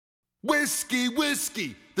Whiskey,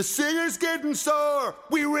 whiskey, the singer's getting sore.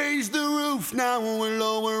 We raised the roof, now we're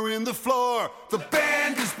lowering the floor. The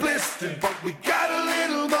band is blistered, but we got a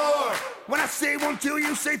little more. When I say 1, 2,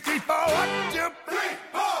 you say 3, 4. 1, 2, 3,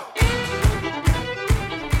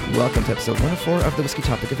 4. Welcome to episode 104 of The Whiskey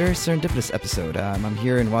Topic, a very serendipitous episode. I'm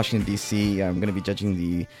here in Washington, D.C. I'm going to be judging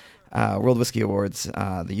the World Whiskey Awards,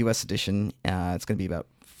 the U.S. edition. It's going to be about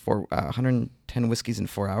 110 whiskeys in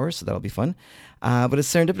 4 hours, so that'll be fun. But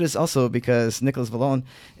it's serendipitous also because Nicolas Villalon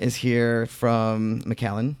is here from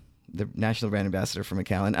Macallan, the national brand ambassador for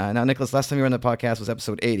Macallan. Now, Nicolas, last time you were on the podcast was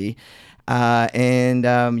episode 80,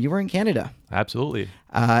 and you were in Canada. Absolutely.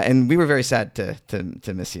 And we were very sad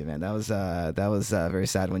to miss you, man. That was very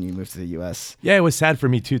sad when you moved to the U.S. Yeah, it was sad for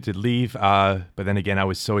me too to leave. But then again, I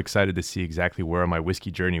was so excited to see exactly where my whiskey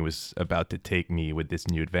journey was about to take me with this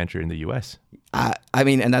new adventure in the U.S. I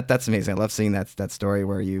mean, and that's amazing. I love seeing that story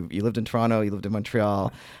where you lived in Toronto, you lived in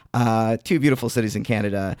Montreal, two beautiful cities in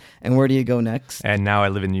Canada. And where do you go next? And now I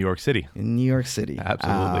live in New York City. In New York City.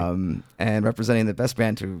 Absolutely. And representing the best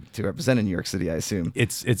brand to represent in New York City, I assume.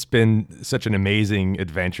 It's been such an amazing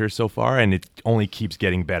adventure so far, and it only keeps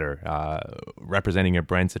getting better. Representing a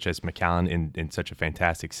brand such as Macallan in such a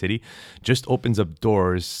fantastic city just opens up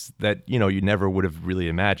doors that, you never would have really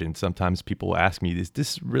imagined. Sometimes people ask me, is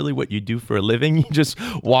this really what you do for a living? Just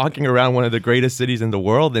walking around one of the greatest cities in the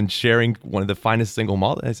world and sharing one of the finest single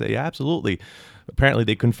malt? And I say, yeah, absolutely. Apparently,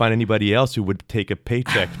 they couldn't find anybody else who would take a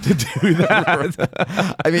paycheck to do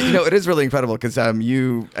that. I mean, it is really incredible because I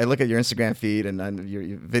look at your Instagram feed and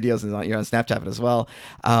your videos, and you're on Snapchat as well.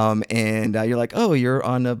 And you're like, oh, you're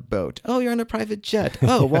on a boat. Oh, you're on a private jet.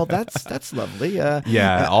 Oh, well, that's lovely.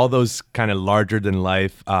 Yeah, all those kind of larger than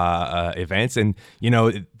life events, and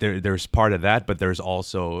there's part of that, but there's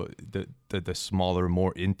also the smaller,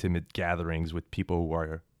 more intimate gatherings with people who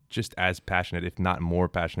are just as passionate, if not more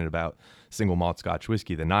passionate, about single malt Scotch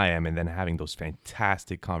whiskey than I am, and then having those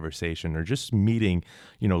fantastic conversations or just meeting,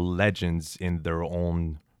 legends in their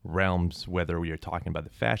own realms, whether we are talking about the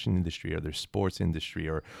fashion industry or the sports industry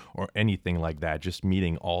or anything like that. Just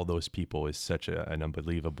meeting all those people is such an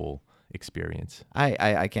unbelievable experience.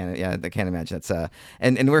 I can't imagine. It's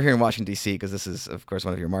and we're here in Washington D.C. because this is, of course,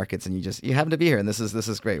 one of your markets, and you happen to be here, and this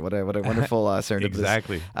is great. What a wonderful serendipitous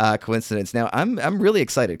exactly coincidence. Now I'm really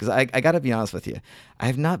excited because I got to be honest with you, I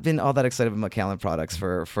have not been all that excited with Macallan products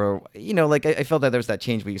for I felt that there was that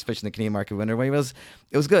change we especially in the Canadian market winter where it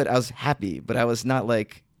was good. I was happy, but I was not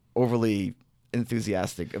like overly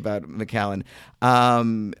enthusiastic about Macallan,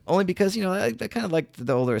 only because I kind of liked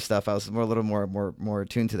the older stuff. I was a little more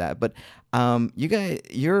attuned to that. But you guys,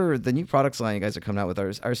 the new products line you guys are coming out with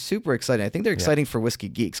are super exciting. I think they're exciting for whiskey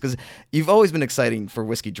geeks because you've always been exciting for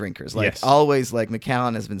whiskey drinkers. Like yes. Always, like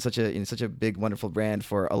Macallan has been such a big, wonderful brand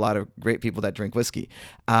for a lot of great people that drink whiskey.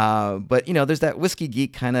 But there's that whiskey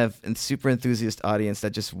geek kind of and super enthusiast audience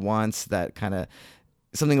that just wants that kind of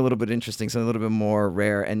something a little bit interesting, something a little bit more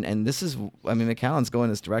rare. And this is, Macallan's going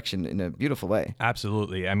this direction in a beautiful way.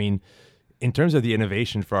 Absolutely. I mean, in terms of the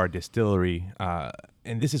innovation for our distillery,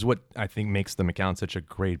 and this is what I think makes the Macallan such a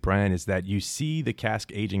great brand, is that you see the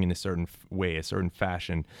cask aging in a certain way, a certain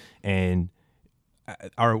fashion, and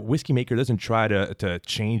our whiskey maker doesn't try to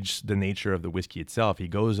change the nature of the whiskey itself. He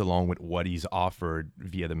goes along with what he's offered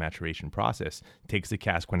via the maturation process, takes the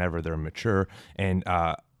cask whenever they're mature, and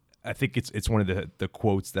I think it's one of the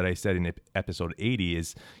quotes that I said in episode 80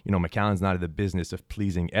 is, Macallan's not in the business of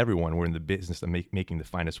pleasing everyone. We're in the business of making the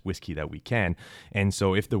finest whiskey that we can. And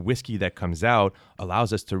so if the whiskey that comes out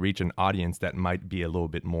allows us to reach an audience that might be a little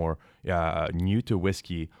bit more new to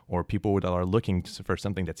whiskey, or people that are looking for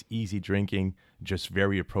something that's easy drinking, just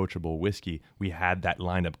very approachable whiskey, we had that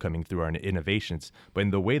lineup coming through our innovations. But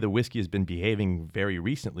in the way the whiskey has been behaving very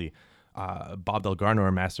recently, Bob Delgarno,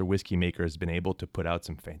 our master whiskey maker, has been able to put out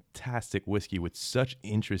some fantastic whiskey with such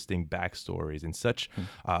interesting backstories and such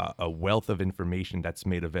a wealth of information that's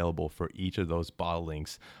made available for each of those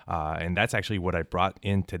bottlings. And that's actually what I brought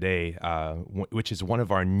in today, which is one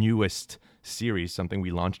of our newest series, something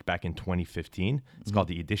we launched back in 2015. It's called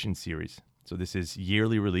the Edition Series. So this is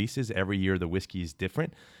yearly releases. Every year the whiskey is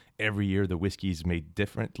different. Every year the whiskey is made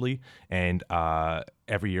differently, and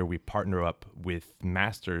every year we partner up with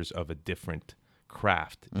masters of a different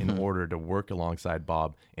craft in order to work alongside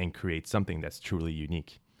Bob and create something that's truly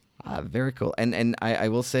unique. Very cool. And I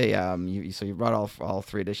will say, you brought all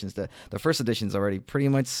three editions. The first edition's already pretty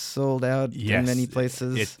much sold out in many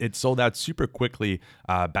places. It sold out super quickly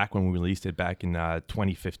back when we released it back in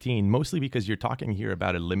 2015, mostly because you're talking here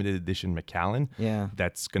about a limited edition Macallan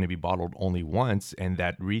that's going to be bottled only once, and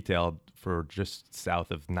that retailed for just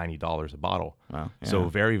south of $90 a bottle. Wow. Yeah. So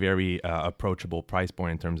very, very approachable price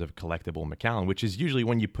point in terms of collectible Macallan, which is usually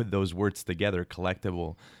when you put those words together,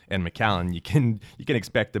 collectible and Macallan, you can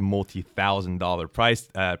expect a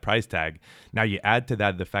multi-$1,000 price tag. Now you add to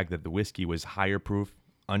that the fact that the whiskey was higher proof,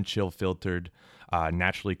 unchill filtered,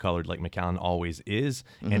 naturally colored like Macallan always is,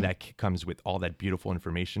 and that comes with all that beautiful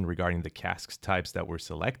information regarding the casks types that were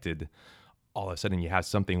selected. All of a sudden you have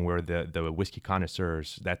something where the whiskey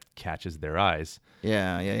connoisseurs, that catches their eyes.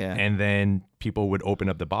 Yeah. And then people would open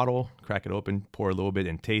up the bottle, crack it open, pour a little bit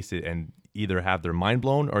and taste it, and either have their mind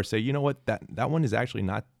blown or say, you know what, that one is actually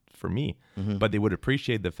not for me. But they would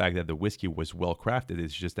appreciate the fact that the whiskey was well crafted.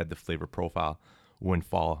 It's just that the flavor profile wouldn't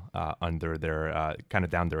fall under their kind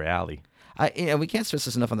of down their alley. We can't stress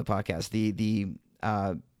this enough on the podcast. The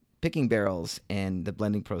picking barrels and the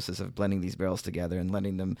blending process of blending these barrels together and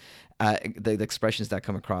letting them, the expressions that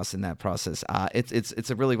come across in that process,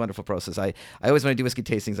 it's a really wonderful process. I always, when I do whiskey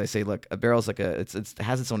tastings, I say, look, a barrel's like it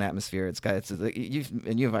has its own atmosphere. It's got you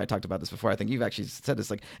and I talked about this before. I think you've actually said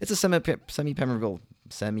this, like it's a semi-permeable.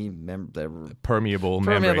 Permeable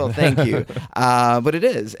membrane. Thank you. But it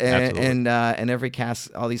is, Absolutely. and every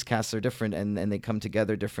cask, all these casks are different, and they come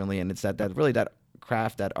together differently, and it's that really that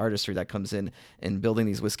craft, that artistry that comes in building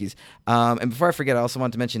these whiskeys. And before I forget, I also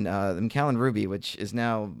want to mention the Macallan Ruby, which is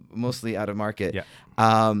now mostly out of market. Yeah.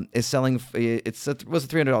 Is selling. Was a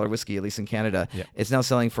 $300 whiskey, at least in Canada. Yeah. It's now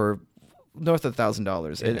selling for north of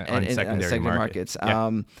 $1,000 in secondary markets.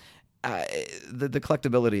 Yeah. The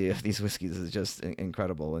collectability of these whiskeys is just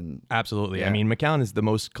incredible. And absolutely. Yeah. I mean, Macallan is the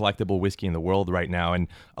most collectible whiskey in the world right now, and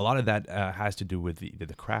a lot of that has to do with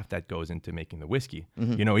the craft that goes into making the whiskey.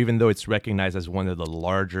 You know, even though it's recognized as one of the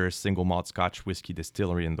larger single malt Scotch whiskey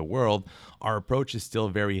distillery in the world, our approach is still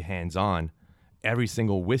very hands-on. Every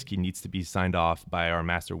single whiskey needs to be signed off by our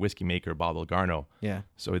master whiskey maker, Bob Algarno. Yeah.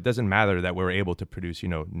 So it doesn't matter that we're able to produce,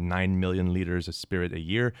 9 million liters of spirit a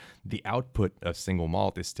year. The output of single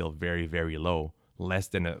malt is still very, very low, less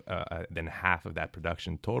than half of that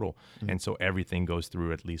production total. And so everything goes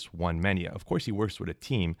through at least one man. Of course, he works with a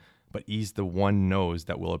team, but he's the one nose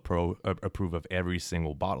that will approve of every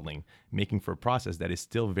single bottling, making for a process that is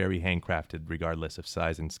still very handcrafted regardless of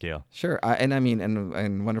size and scale. Sure.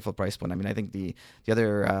 And wonderful price point. I mean, I think the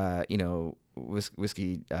other,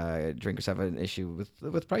 whiskey drinkers have an issue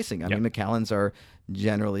with pricing. I mean, Macallans are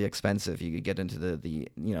generally expensive. You get into the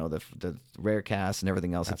rare casks and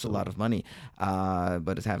everything else. Absolutely. It's a lot of money.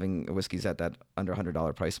 But it's having whiskeys at that under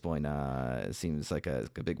 $100 price point seems like a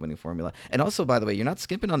big winning formula. And also, by the way, you're not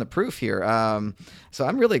skimping on the proof here. So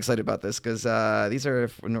I'm really excited about this because these are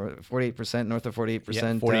 48%, north of 48%.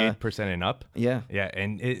 Yeah, 48% and up. Yeah. Yeah,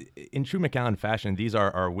 and in true Macallan fashion, these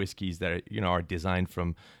are whiskeys that are designed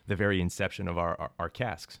from the very inception of our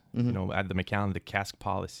casks. At the Macallan, the cask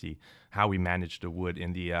policy, how we manage the wood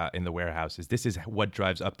in the warehouses. This is what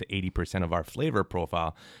drives up to 80% of our flavor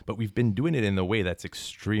profile. But we've been doing it in a way that's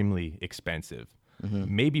extremely expensive.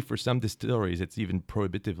 Maybe for some distilleries, it's even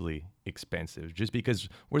prohibitively expensive, just because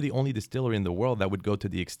we're the only distillery in the world that would go to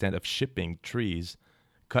the extent of shipping trees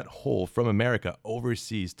cut whole from America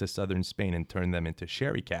overseas to southern Spain and turn them into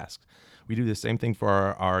sherry casks. We do the same thing for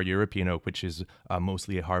our European oak, which is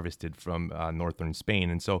mostly harvested from northern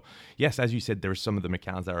Spain. And so, yes, as you said, there's some of the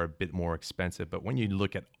Macallans that are a bit more expensive, but when you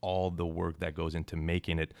look at all the work that goes into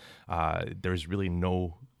making it, there's really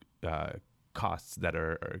no costs that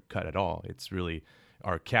are cut at all. It's really,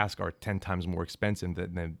 our casks are 10 times more expensive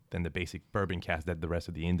than the basic bourbon cask that the rest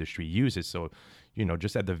of the industry uses. So,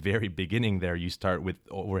 just at the very beginning there, you start with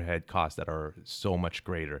overhead costs that are so much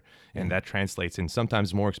greater. And that translates in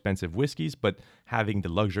sometimes more expensive whiskeys, but having the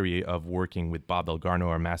luxury of working with Bob Algarno,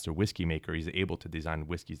 our master whiskey maker, he's able to design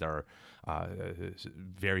whiskeys that are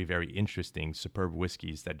very, very interesting, superb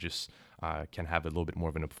whiskeys that just can have a little bit more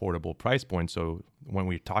of an affordable price point. So when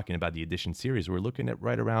we're talking about the edition series, we're looking at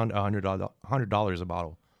right around $100 a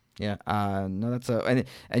bottle. Yeah. No, that's and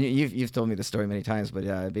you've told me the story many times,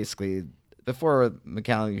 but basically, before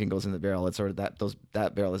Macallan even goes in the barrel, it's sort of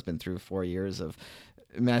that barrel has been through 4 years of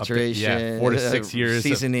maturation, 4 to 6 years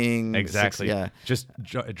seasoning. Exactly. Just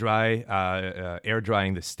dry, air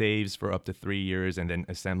drying the staves for up to 3 years, and then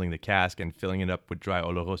assembling the cask and filling it up with dry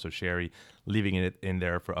Oloroso sherry, leaving it in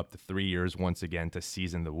there for up to 3 years once again to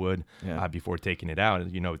season the wood before taking it out.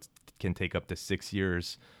 It can take up to 6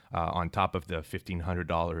 years on top of the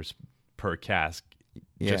 $1,500 per cask.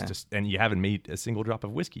 And you haven't made a single drop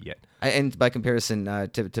of whiskey yet. And by comparison,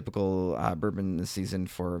 typical bourbon season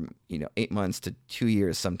for 8 months to 2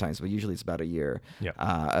 years sometimes, but usually it's about a year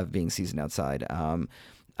of being seasoned outside.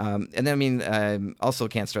 And then, I mean, also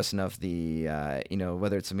can't stress enough the,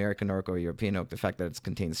 whether it's American oak or European oak, the fact that it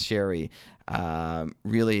contains sherry,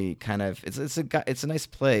 really kind of, it's a nice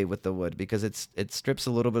play with the wood because it strips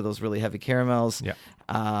a little bit of those really heavy caramels,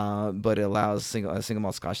 but it allows single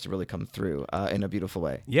malt Scotch to really come through in a beautiful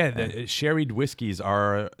way. Yeah, the sherried whiskeys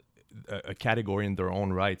are a category in their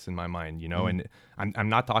own rights in my mind, and I'm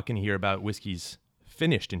not talking here about whiskeys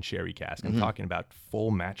finished in sherry cask. I'm talking about full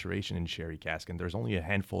maturation in sherry cask, and there's only a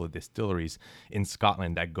handful of distilleries in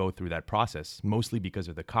Scotland that go through that process, mostly because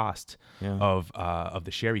of the cost of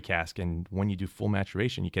the sherry cask. And when you do full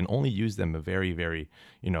maturation, you can only use them a very, very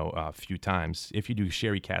few times. If you do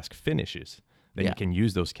sherry cask finishes, then you can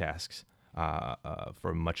use those casks for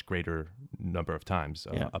a much greater number of times,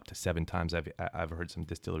 up to 7 times. I've heard some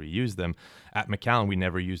distillery use them. At Macallan, we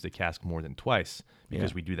never use the cask more than twice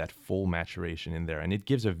because we do that full maturation in there, and it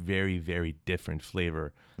gives a very, very different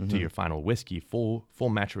flavor to your final whiskey. Full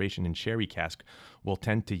maturation in sherry cask will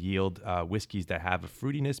tend to yield whiskeys that have a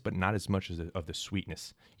fruitiness, but not as much of the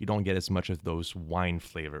sweetness. You don't get as much of those wine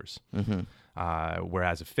flavors.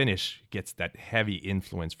 Whereas a finish gets that heavy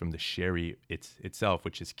influence from the sherry itself,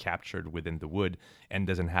 which is captured within the wood and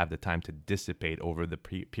doesn't have the time to dissipate over the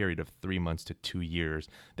period of 3 months to 2 years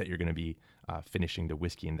that you're going to be finishing the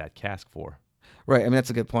whiskey in that cask for. Right. I mean, that's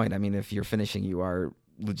a good point. I mean, if you're finishing, you are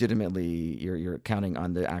legitimately you're counting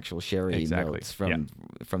on the actual sherry notes from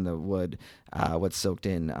the wood, what's soaked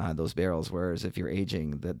in those barrels. Whereas if you're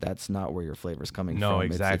aging, that's not where your flavor's coming from. No,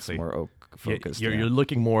 exactly. It's more oak focused. You're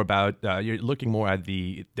looking more at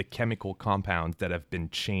the chemical compounds that have been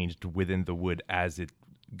changed within the wood as it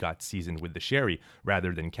got seasoned with the sherry,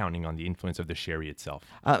 rather than counting on the influence of the sherry itself.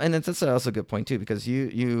 And that's also a good point too, because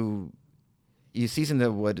you season the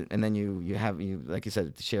wood, and then you like you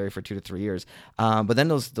said, sherry for 2 to 3 years. But then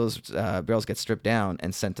those barrels get stripped down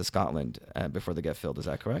and sent to Scotland before they get filled. Is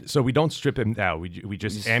that correct? So we don't strip them down. We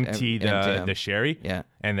just empty the sherry,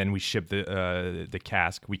 and then we ship the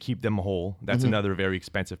cask. We keep them whole. That's another very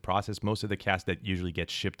expensive process. Most of the casks that usually get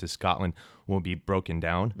shipped to Scotland will be broken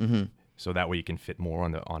down. So that way you can fit more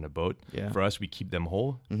on a boat. For us, we keep them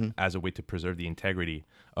whole as a way to preserve the integrity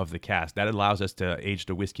of the cask. That allows us to age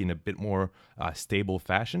the whiskey in a bit more stable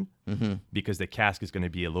fashion because the cask is going to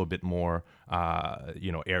be a little bit more,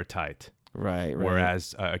 airtight. Right.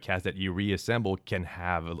 Whereas a cask that you reassemble can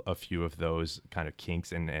have a few of those kind of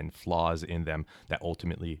kinks and flaws in them that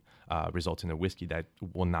ultimately result in a whiskey that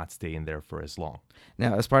will not stay in there for as long.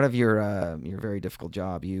 Now, as part of your very difficult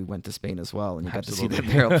job, you went to Spain as well, and you got to see the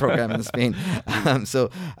barrel program in Spain.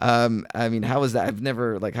 I mean, how was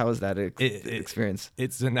that? How was that experience?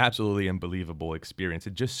 It's an absolutely unbelievable experience.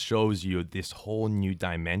 It just shows you this whole new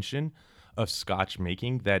dimension of Scotch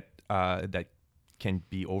making that can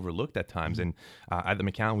be overlooked at times. And at the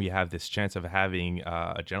Macallan, we have this chance of having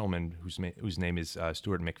a gentleman whose name is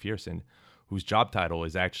Stuart McPherson, whose job title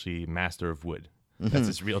is actually Master of Wood. That's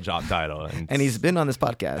his real job title. And he's been on this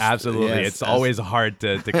podcast. Absolutely. It's always hard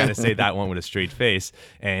to kind of say that one with a straight face.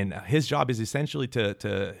 And his job is essentially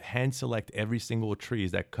to hand select every single tree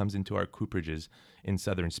that comes into our cooperages in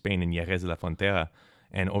southern Spain, in Jerez de la Frontera.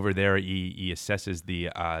 And over there, he assesses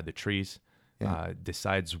the trees,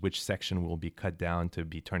 decides which section will be cut down to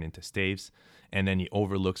be turned into staves. And then he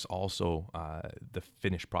overlooks also the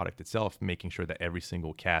finished product itself, making sure that every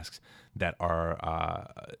single casks that are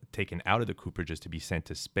taken out of the cooperages to be sent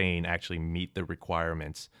to Spain actually meet the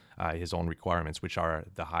requirements, his own requirements, which are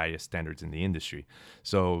the highest standards in the industry.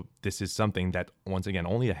 So this is something that, once again,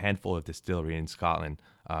 only a handful of distilleries in Scotland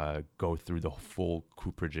go through the full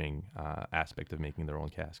cooperaging aspect of making their own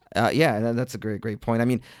cask. That's a great point. I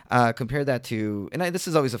mean, compare that to, and this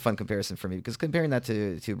is always a fun comparison for me, because comparing that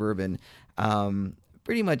to bourbon,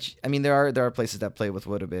 pretty much, I mean, there are places that play with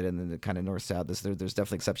wood a bit, and then the kind of north-south, there's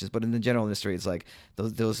definitely exceptions, but in the general industry, it's like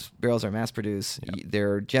those barrels are mass-produced.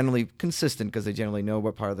 They're generally consistent because they generally know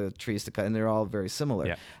what part of the trees to cut, and they're all very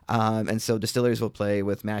similar. And so distilleries will play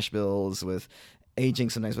with mash bills, with aging,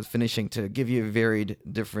 sometimes with finishing, to give you varied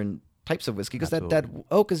different types of whiskey, because that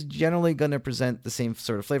oak is generally going to present the same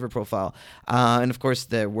sort of flavor profile, and of course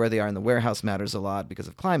where they are in the warehouse matters a lot because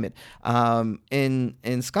of climate.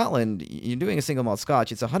 In Scotland, you're doing a single malt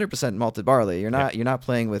Scotch. It's 100% malted barley. You're not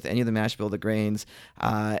playing with any of the mash bill, the grains,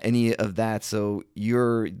 any of that. So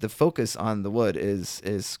the focus on the wood is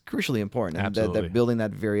crucially important. Absolutely. And that building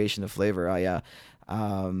that variation of flavor.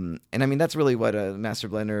 And I mean, that's really what a master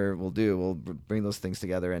blender will do. Will bring those things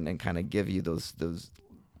together and kind of give you those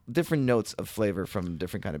different notes of flavor from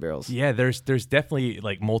different kind of barrels. Yeah, there's definitely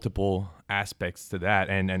like multiple aspects to that,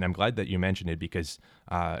 and I'm glad that you mentioned it, because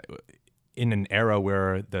in an era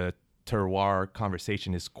where the terroir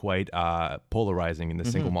conversation is quite polarizing in the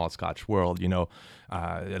single malt Scotch world. You know,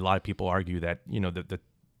 a lot of people argue that, you know, the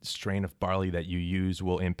strain of barley that you use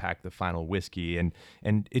will impact the final whiskey, and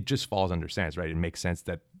it just falls under sense, right? It makes sense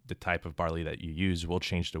that the type of barley that you use will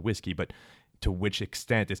change the whiskey, but to which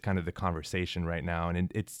extent is kind of the conversation right now.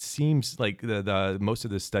 And it seems like the most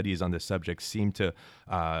of the studies on the subject seem to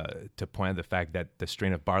point out the fact that the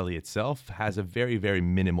strain of barley itself has a very, very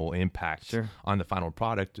minimal impact on the final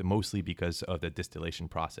product, mostly because of the distillation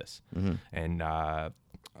process.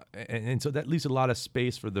 And so that leaves a lot of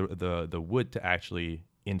space for the wood to actually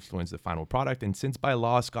influence the final product. And since by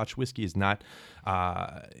law Scotch whiskey is not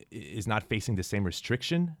facing the same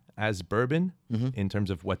restriction as bourbon in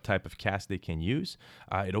terms of what type of cask they can use,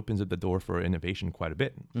 it opens up the door for innovation quite a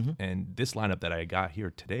bit. And this lineup that I got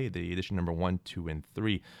here today, the edition number 1, 2, and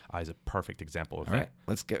 3, is a perfect example of that. All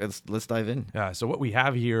right, let's dive in. So what we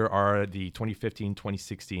have here are the 2015,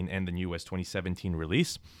 2016, and the newest 2017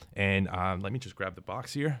 release. And let me just grab the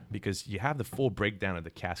box here, because you have the full breakdown of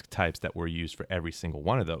the cask types that were used for every single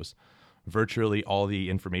one of those. Virtually all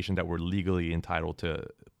the information that we're legally entitled to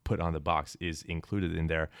put on the box is included in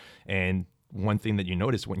there. And one thing that you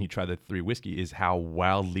notice when you try the 3 whiskey is how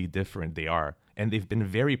wildly different they are. And they've been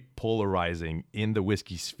very polarizing in the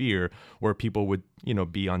whiskey sphere, where people would, you know,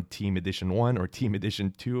 be on Team Edition 1 or Team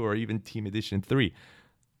Edition 2 or even Team Edition 3.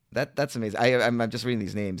 That's amazing. I'm just reading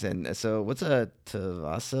these names, and so what's a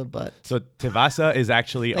Tevasa butt? So Tevasa is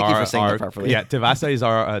actually Thank you for saying that properly. Yeah, Tevasa is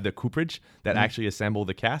our the cooperage that actually assemble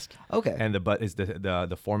the cask. Okay. And the butt is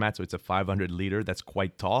the format, so it's a 500 liter that's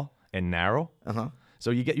quite tall and narrow.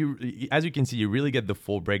 So as you can see, you really get the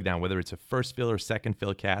full breakdown, whether it's a first fill or second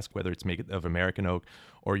fill cask, whether it's made of American oak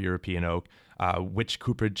or European oak, which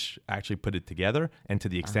cooperage actually put it together, and to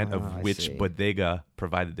the extent of which bodega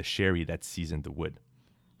provided the sherry that seasoned the wood.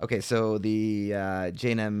 Okay, so the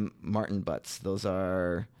J&M Martin butts, those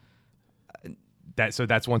are...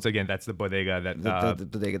 That's once again, that's the bodega that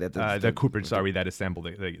the cooperage, that assembled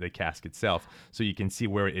the cask itself. So you can see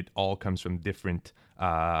where it all comes from different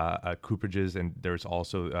cooperages, and there's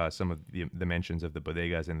also some of the mentions of the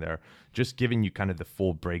bodegas in there, just giving you kind of the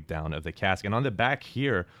full breakdown of the cask. And on the back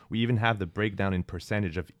here, we even have the breakdown in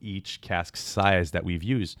percentage of each cask size that we've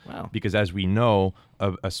used. Wow. Because as we know,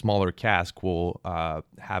 a smaller cask will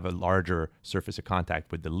have a larger surface of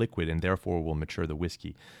contact with the liquid, and therefore will mature the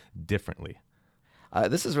whiskey differently.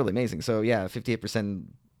 This is really amazing. So yeah, 58%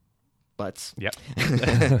 butts. Yep.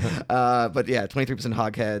 But yeah, 23%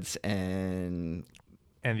 hogheads, and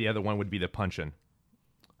the other one would be the puncheon,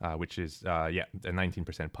 which is the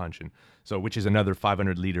 19% puncheon. So which is another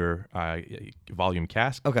 500 liter volume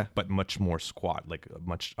cask. Okay. But much more squat, like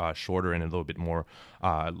much shorter and a little bit more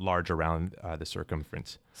large around the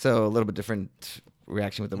circumference. So a little bit different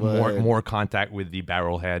reaction with the wood. More contact with the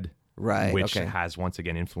barrel head. Right. Which has, once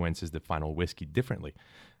again, influences the final whiskey differently.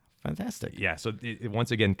 Fantastic. Yeah. So it, once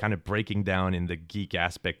again, kind of breaking down in the geek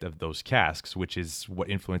aspect of those casks, which is what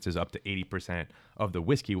influences up to 80% of the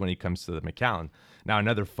whiskey when it comes to the Macallan. Now,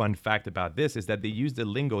 another fun fact about this is that they use the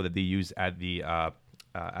lingo that they use at the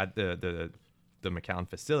Macallan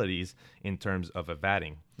facilities in terms of a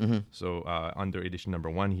vatting. So under edition number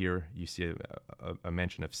 1 here, you see a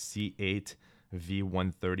mention of C8,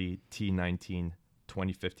 V130, T19,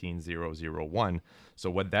 2015-001. So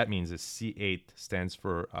what that means is C8 stands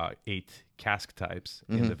for 8 cask types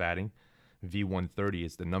in the vatting. V130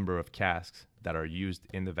 is the number of casks that are used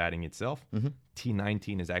in the vatting itself.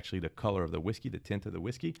 T19 is actually the color of the whiskey, the tint of the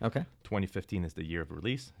whiskey. Okay. 2015 is the year of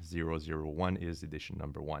release. 001 is edition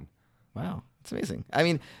number 1. Wow, it's amazing. I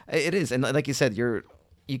mean, it is, and like you said,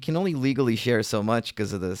 you can only legally share so much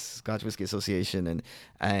because of the Scotch Whisky Association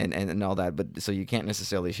and all that, but so you can't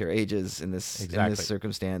necessarily share ages in this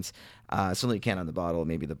circumstance. Certainly you can on the bottle,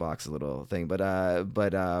 maybe the box a little thing, but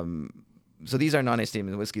so these are non-age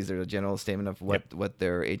statement whiskeys. They're a general statement of what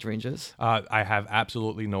their age range is. I have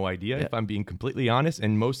absolutely no idea, if I'm being completely honest,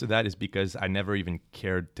 and most of that is because I never even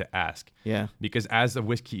cared to ask. Yeah. Because as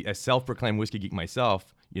a self-proclaimed whiskey geek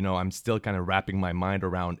myself, you know, I'm still kind of wrapping my mind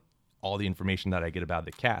around all the information that I get about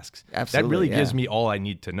the casks. Absolutely, that really gives me all I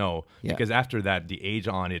need to know. Yeah. Because after that, the age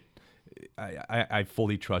on it, I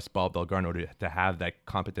fully trust Bob Belgarno to have that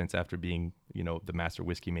competence after being, you know, the master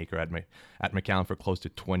whiskey maker at Macallan for close to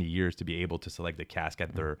 20 years to be able to select the cask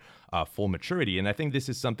at their full maturity. And I think this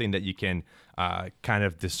is something that you can kind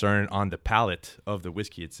of discern on the palate of the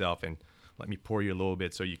whiskey itself. And let me pour you a little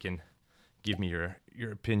bit so you can give me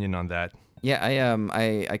your opinion on that. Yeah,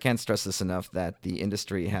 I can't stress this enough that the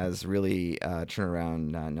industry has really turned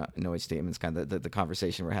around no age statements, kind of the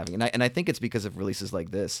conversation we're having, and I think it's because of releases like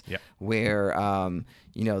this, where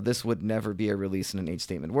this would never be a release in an age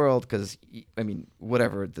statement world, because I mean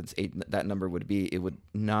whatever that number would be, it would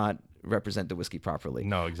not represent the whiskey properly.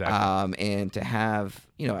 No, exactly. And to have,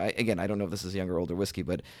 again, I don't know if this is young or older whiskey,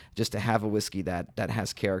 but just to have a whiskey that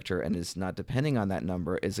has character and is not depending on that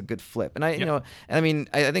number is a good flip. And I think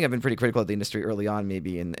I've been pretty critical of the industry early on,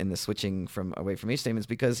 maybe in the switching away from age statements,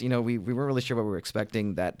 because we weren't really sure what we were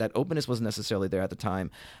expecting. That openness wasn't necessarily there at the time,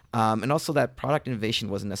 and also that product innovation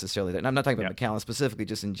wasn't necessarily there. And I'm not talking about Macallan specifically,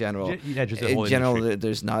 just in general. Just in general,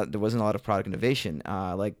 there wasn't a lot of product innovation.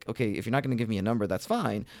 Okay, if you're not going to give me a number, that's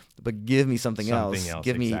fine, but give me something else.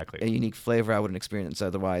 Give me a unique flavor I wouldn't experience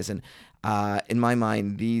otherwise. And in my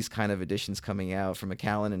mind, these kind of editions coming out from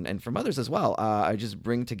Macallan and from others as well, I just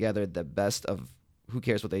bring together the best of who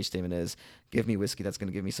cares what the age statement is. Give me whiskey that's going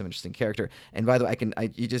to give me some interesting character. And by the way,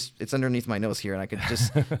 it's underneath my nose here, and I could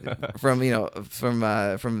just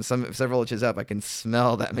from several inches up, I can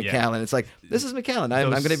smell that Macallan. Yeah. It's like, this is Macallan. I'm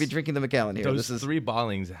going to be drinking the Macallan here. Those three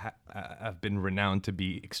bottlings have been renowned to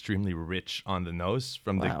be extremely rich on the nose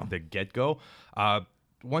from the get-go.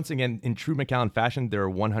 Once again, in true Macallan fashion, they're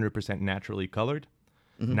 100% naturally colored.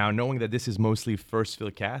 Mm-hmm. Now, knowing that this is mostly first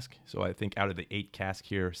fill cask, so I think out of the 8 casks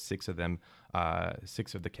here, 6 of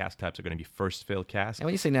the cask types are going to be first fill cask. And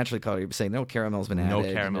when you say naturally colored, you're saying no caramel's been added. No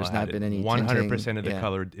caramel There's added. Not been any 100% of the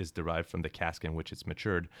color is derived from the cask in which it's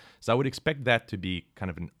matured. So I would expect that to be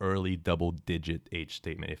kind of an early double-digit age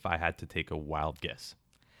statement if I had to take a wild guess.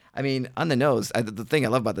 I mean, on the nose, the thing I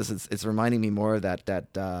love about this is it's reminding me more of that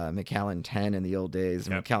Macallan 10 in the old days,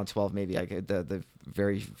 Macallan 12 maybe, the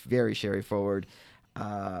very, very sherry forward.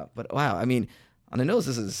 But wow, I mean, on the nose,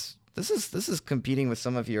 this is competing with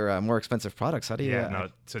some of your more expensive products. How do you?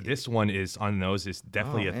 So this one is on the nose is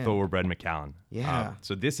definitely a thoroughbred Macallan. Yeah.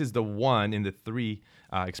 So this is the one in the 3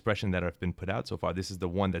 expression that have been put out so far. This is the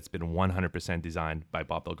one that's been 100% designed by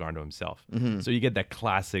Bob Belgardo himself. Mm-hmm. So you get that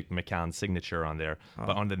classic Macallan signature on there,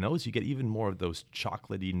 but on the nose you get even more of those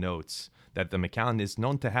chocolatey notes that the Macallan is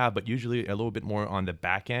known to have, but usually a little bit more on the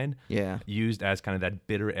back end. Yeah. Used as kind of that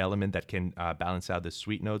bitter element that can balance out the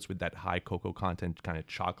sweet notes with that high cocoa content kind of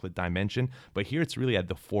chocolate dimension. But here it's really at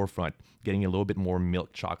the forefront, getting a little bit more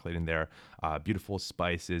milk chocolate in there, beautiful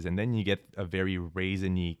spices, and then you get a very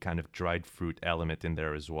raisiny kind of dried fruit element in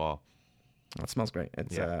there as well. Oh, it smells great.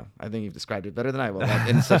 It's I think you've described it better than I will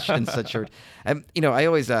in such short. I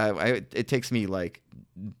always it takes me like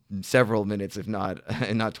several minutes, if not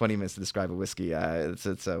 20 minutes, to describe a whiskey.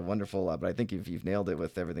 It's a wonderful, but I think you've nailed it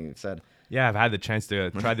with everything you've said. Yeah, I've had the chance to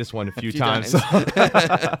try this one a few times. So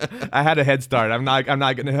I had a head start. I'm not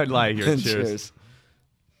going to lie here. Cheers.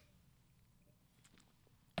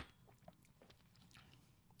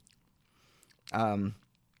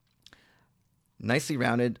 Nicely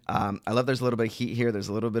rounded. I love there's a little bit of heat here. There's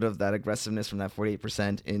a little bit of that aggressiveness from that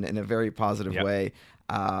 48% in a very positive way.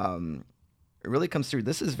 It really comes through.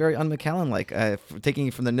 This is very un-Macallan-like. Taking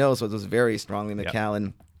it from the nose, it was very strongly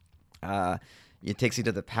Macallan. It takes you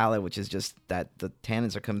to the palate, which is just that the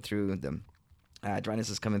tannins are coming through, the dryness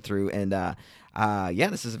is coming through, and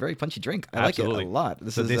this is a very punchy drink. I Absolutely. like it a lot.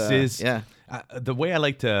 This is the way I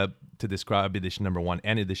like to describe edition number 1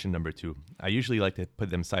 and edition number 2. I usually like to put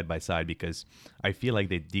them side by side because I feel like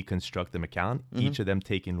they deconstruct the Macallan, each of them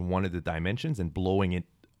taking one of the dimensions and blowing it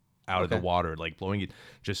out of the water, like blowing it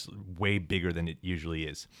just way bigger than it usually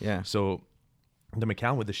is. Yeah. So the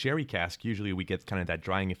Macallan with the sherry cask, usually we get kind of that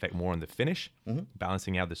drying effect more on the finish,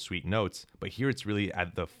 balancing out the sweet notes. But here it's really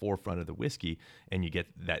at the forefront of the whiskey, and you get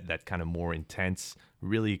that kind of more intense,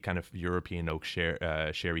 really kind of European oak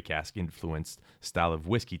sherry cask influenced style of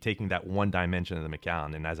whiskey, taking that one dimension of the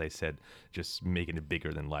Macallan, and as I said, just making it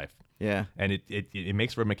bigger than life. Yeah, and it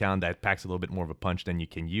makes for a Macallan that packs a little bit more of a punch than you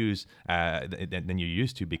can use than you're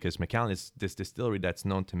used to, because Macallan is this distillery that's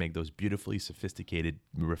known to make those beautifully sophisticated,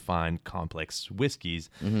 refined, complex whiskeys.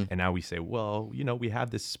 And now we say, well, we have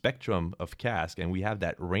this spectrum of cask and we have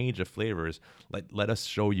that range of flavors. Let us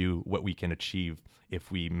show you what we can achieve if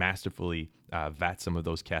we masterfully vat some of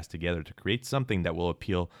those casks together to create something that will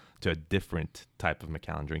appeal to a different type of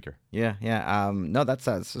Macallan drinker. Yeah. No,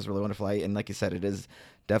 this is really wonderful. And like you said, it is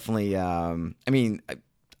definitely,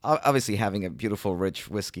 obviously having a beautiful, rich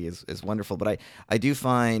whiskey is wonderful, but I do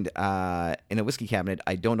find in a whiskey cabinet,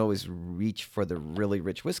 I don't always reach for the really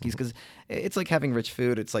rich whiskeys, because it's like having rich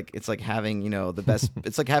food. It's like having, the best,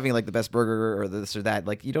 it's like having like the best burger or this or that.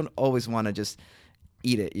 Like, you don't always want to just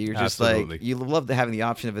eat it. You're just Absolutely. like, you love having the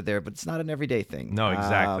option of it there, but it's not an everyday thing. No,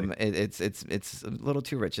 exactly. It's a little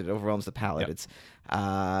too rich. It overwhelms the palate. Yep. It's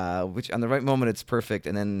which on the right moment it's perfect,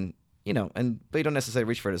 and then but you don't necessarily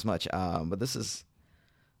reach for it as much. But this is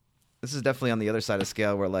definitely on the other side of the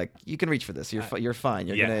scale where like you can reach for this. You're fine.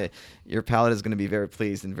 Your palate is gonna be very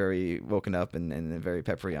pleased and very woken up and very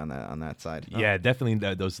peppery on that side. Yeah,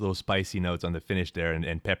 definitely those little spicy notes on the finish there,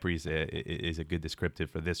 and peppery is a good descriptive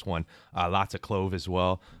for this one. Lots of clove as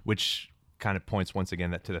well, which kind of points once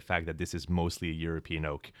again to the fact that this is mostly a European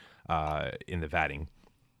oak in the vatting,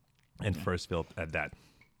 and first fill at that.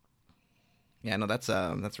 Yeah, no, that's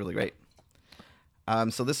really great.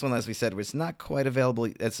 So this one, as we said, was not quite available.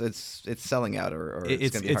 It's selling out, or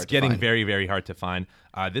it's going to be hard to getting find. very, very hard to find.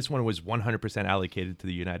 This one was 100% allocated to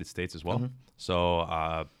the United States as well. Mm-hmm.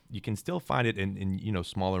 So you can still find it in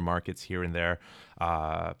smaller markets here and there.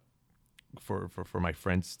 For my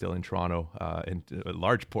friends still in Toronto, and a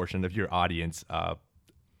large portion of your audience,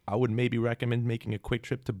 I would maybe recommend making a quick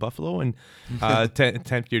trip to Buffalo and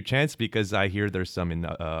tempt your chance, because I hear there's some in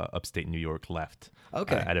upstate New York left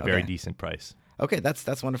at a very decent price. Okay,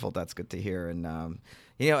 that's wonderful. That's good to hear. And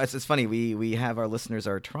it's funny. We have our listeners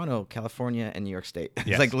are Toronto, California, and New York State. It's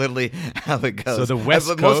Yes. like literally how it goes. So the West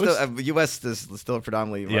Coast, most of the U.S. is still a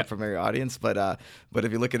predominantly primary audience, but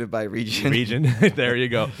if you look at it by region, there you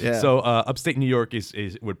go. Yeah. So upstate New York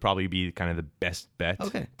would probably be kind of the best bet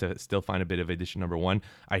to still find a bit of edition number one.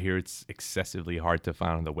 I hear it's excessively hard to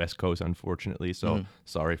find on the West Coast, unfortunately. So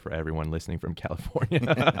sorry for everyone listening from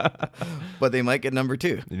California. But they might get number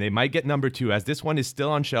two. They might get number two, as this one is still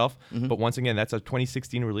on shelf. But once again, that's a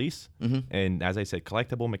 2016 release. And as I said,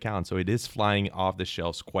 collectible Macallan. So it is flying off the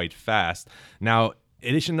shelves quite fast. Now,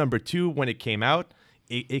 edition number two, when it came out,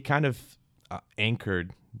 it kind of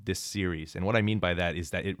anchored this series. And what I mean by that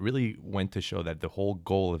is that it really went to show that the whole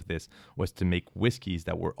goal of this was to make whiskeys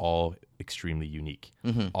that were all extremely unique,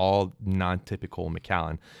 all non-typical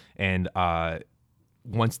Macallan. And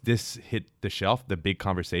once this hit the shelf, the big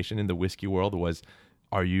conversation in the whiskey world was,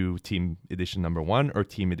 are you team edition number one or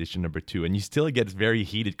team edition number two? And you still get very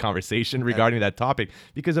heated conversation regarding that topic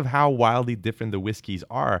because of how wildly different the whiskeys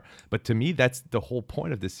are. But to me, that's the whole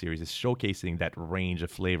point of this series, is showcasing that range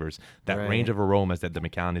of flavors, that range of aromas that the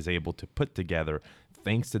Macallan is able to put together,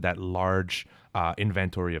 thanks to that large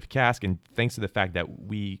inventory of cask, and thanks to the fact that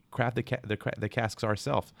we craft the casks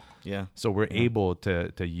ourselves. Yeah. So we're able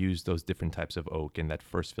to use those different types of oak and that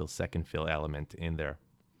first fill, second fill element in there.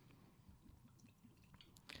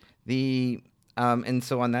 And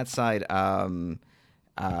so on that side,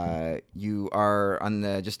 you are on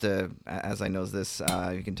the as I know this,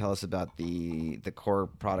 you can tell us about the core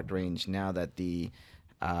product range now that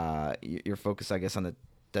your focus, I guess, on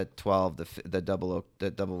the 12, the double oak, the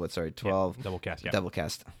double what? Sorry, 12 double cast. Yeah. Double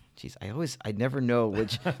cast. Jeez, I never know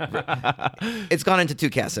which. It's gone into two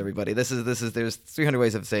casts, everybody. This is. There's 300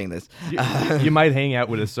 ways of saying this. You might hang out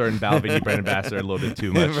with a certain Balvenie brand ambassador a little bit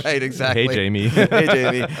too much. Right, exactly. Hey, Jamie. Hey,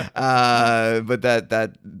 Jamie. But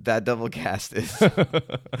that double cast is,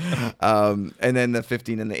 and then the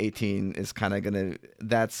 15 and the 18 is kind of gonna.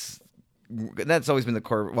 That's always been the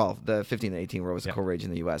core. Well, the 15 and 18 were always the core range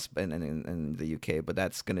in the U.S. and in the U.K., but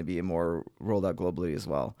that's going to be more rolled out globally as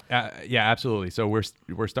well. Yeah, absolutely. So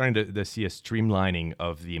we're starting to see a streamlining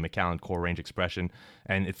of the Macallan core range expression,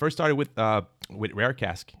 and it first started with Rare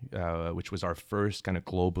Cask, which was our first kind of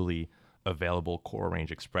globally available core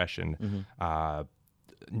range expression.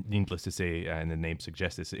 Needless to say, and the name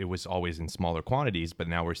suggests this, it was always in smaller quantities, but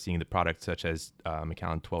now we're seeing the products such as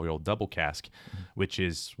Macallan 12-year-old double cask, which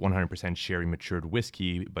is 100% sherry matured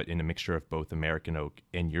whiskey, but in a mixture of both American oak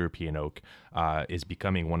and European oak, is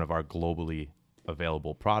becoming one of our globally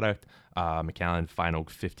available product. Macallan Fine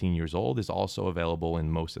Oak 15 years old is also available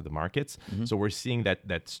in most of the markets. So we're seeing that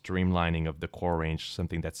streamlining of the core range,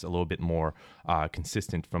 something that's a little bit more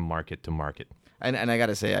consistent from market to market. And I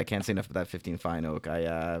gotta say, I can't say enough about that 15 Fine Oak.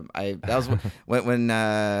 That was when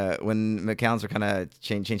Macallans were kind of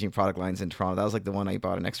changing product lines in Toronto. That was like the one I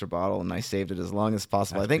bought an extra bottle and I saved it as long as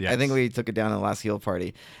possible. I think we took it down in the last heel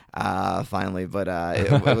party, finally. But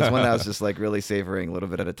it was one that I was just like really savoring a little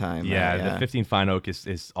bit at a time. The 15 Fine Oak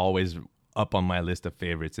is always up on my list of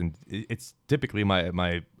favorites, and it's typically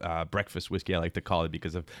my breakfast whiskey, I like to call it,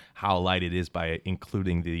 because of how light it is by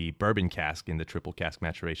including the bourbon cask in the triple cask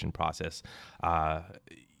maturation process.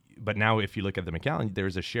 But now if you look at the Macallan,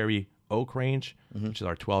 there's a sherry oak range, which is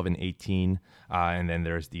our 12 and 18, and then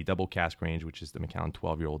there's the double cask range, which is the Macallan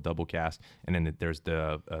 12-year-old double cask, and then there's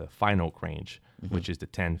the fine oak range, which is the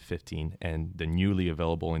 10, 15, and the newly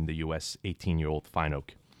available in the US 18-year-old fine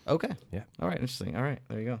oak. Okay. Yeah. All right. Interesting. All right.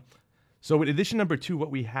 There you go. So with edition number 2,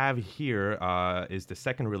 what we have here is the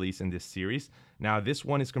second release in this series. Now, this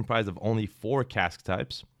one is comprised of only 4 cask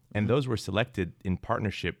types, and those were selected in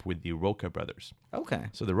partnership with the Roca brothers. Okay.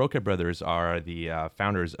 So the Roca brothers are the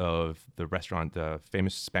founders of the restaurant, the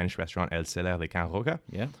famous Spanish restaurant El Celler de Can Roca,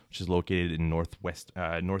 which is located in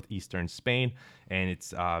northeastern Spain, and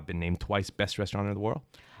it's been named twice best restaurant in the world.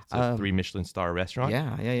 It's a 3 Michelin star restaurant.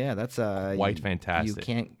 Yeah. That's quite fantastic. You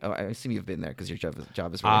can't. Oh, I assume you've been there because your job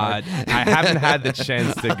is really hard. I haven't had the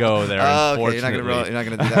chance to go there. Unfortunately, you're not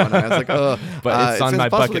gonna do that one. I was like, oh, but it's on my bucket list. It's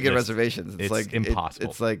impossible to get reservations. It's impossible.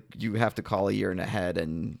 It's like you have to call a year and ahead.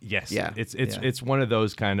 And yes, it's one of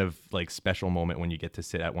those kind of like special moment when you get to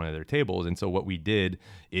sit at one of their tables. And so what we did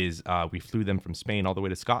is we flew them from Spain all the way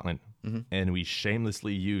to Scotland. And we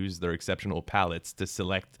shamelessly used their exceptional palates to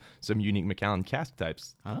select some unique Macallan cask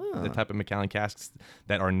types. The type of Macallan casks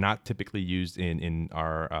that are not typically used in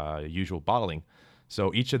our usual bottling.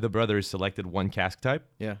 So each of the brothers selected one cask type.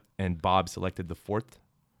 Yeah. And Bob selected the 4th.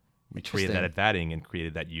 We created that at vatting and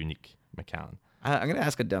created that unique Macallan. I'm going to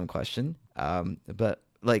ask a dumb question, but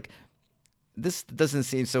like, this doesn't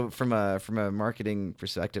seem so from a marketing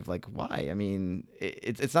perspective. Like, why? I mean,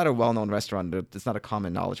 it's not a well-known restaurant. It's not a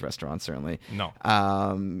common knowledge restaurant, certainly. No.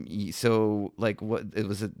 So, like, what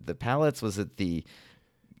was it? The palates? Was it the?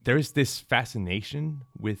 There's this fascination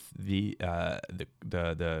with the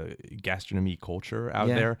gastronomy culture out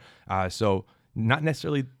there. So not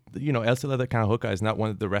necessarily. El Celler de Can Roca is not one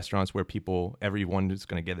of the restaurants where everyone is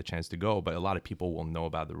going to get a chance to go, but a lot of people will know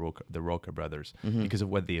about the Roca brothers because of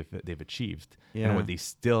what they've achieved and what they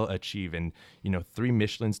still achieve. And 3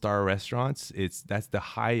 Michelin star restaurants, that's the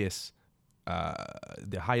highest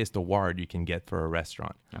award you can get for a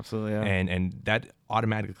restaurant. Absolutely, yeah. And that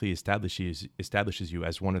automatically establishes you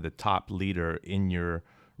as one of the top leader in your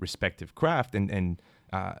respective craft. And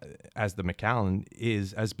as the Macallan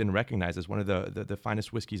has been recognized as one of the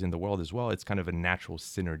finest whiskeys in the world as well. It's kind of a natural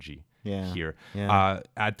synergy here. Yeah.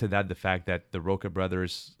 Add to that the fact that the Roca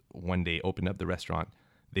brothers, when they opened up the restaurant,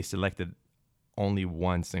 they selected only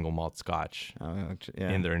one single malt scotch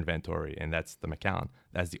in their inventory, and that's the Macallan.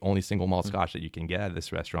 That's the only single malt scotch that you can get at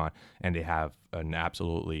this restaurant, and they have an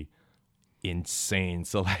absolutely insane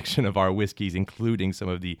selection of our whiskeys, including some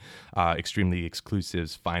of the extremely exclusive,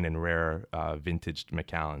 fine and rare vintage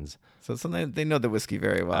Macallans. So they know the whiskey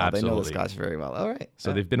very well. Absolutely. They know the scotch very well. All right.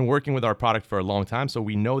 So they've been working with our product for a long time, so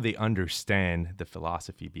we know they understand the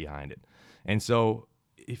philosophy behind it. And so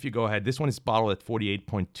if you go ahead, this one is bottled at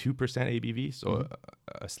 48.2% ABV, so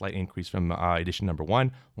a slight increase from edition number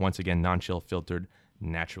 1. Once again, non-chill filtered,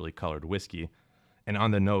 naturally colored whiskey. And on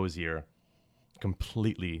the nose here,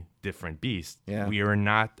 completely different beast. Yeah. We are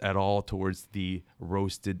not at all towards the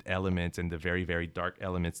roasted elements and the very, very dark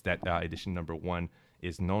elements that edition number 1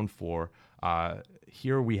 is known for.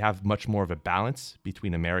 Here we have much more of a balance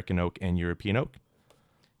between American oak and European oak.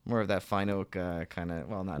 More of that fine oak kind of,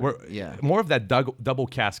 more of that double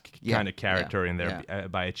cask kind of character in there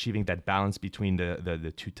by achieving that balance between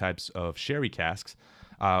the 2 types of sherry casks.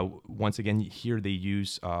 Once again, here they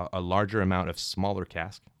use a larger amount of smaller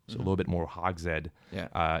cask. So a little bit more hogshead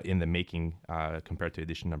in the making compared to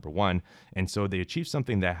edition number 1. And so they achieve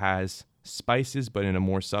something that has spices, but in a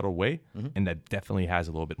more subtle way, and that definitely has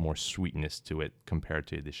a little bit more sweetness to it compared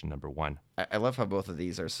to edition number 1. I love how both of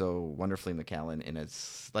these are so wonderfully Macallan, and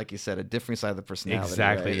it's, like you said, a different side of the personality.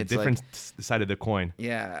 Exactly, right? a different side of the coin.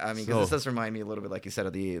 Yeah, I mean, because this does remind me a little bit, like you said,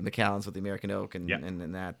 of the Macallans with the American oak and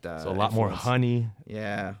that. So a lot more honey.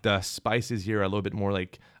 Yeah. The spices here are a little bit more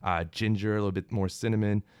like ginger, a little bit more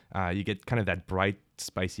cinnamon. You get kind of that bright,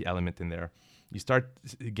 spicy element in there. You start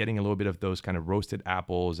getting a little bit of those kind of roasted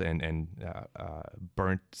apples and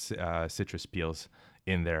burnt citrus peels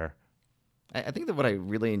in there. I think that what I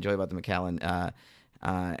really enjoy about the Macallan,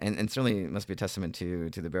 and certainly must be a testament to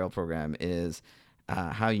the barrel program, is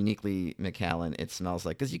how uniquely Macallan it smells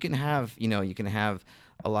like. Because you can have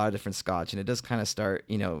a lot of different scotch, and it does kind of start,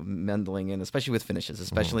 mendling in, especially with finishes,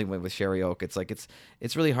 especially with sherry oak. It's like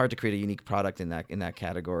it's really hard to create a unique product in that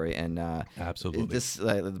category. And absolutely, this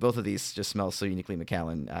both of these just smell so uniquely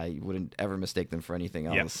Macallan. I wouldn't ever mistake them for anything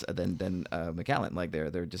else than Macallan. Like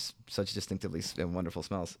they're just such distinctively wonderful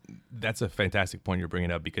smells. That's a fantastic point you're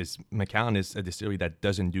bringing up, because Macallan is a distillery that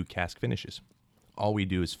doesn't do cask finishes. All we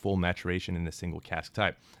do is full maturation in a single cask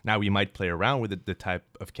type. Now, we might play around with the type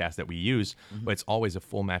of cask that we use, but it's always a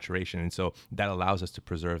full maturation. And so that allows us to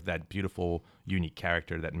preserve that beautiful, unique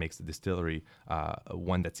character that makes the distillery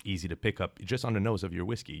one that's easy to pick up just on the nose of your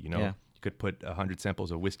whiskey. You could put 100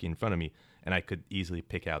 samples of whiskey in front of me, and I could easily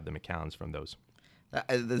pick out the Macallans from those.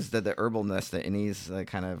 This the herbalness, the anise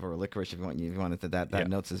kind of, or licorice if you want it. That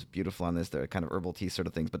notes is beautiful on this. The kind of herbal tea sort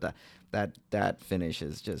of things, but that finish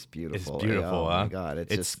is just beautiful. It's beautiful. Oh my god, it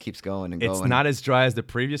just keeps going and going. It's not as dry as the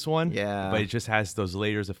previous one. Yeah, but it just has those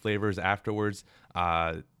layers of flavors afterwards.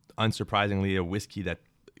 Unsurprisingly, a whiskey that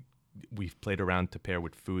we've played around to pair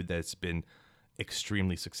with food that's been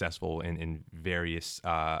extremely successful in various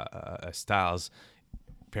styles.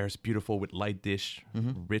 Pairs beautiful with light dish,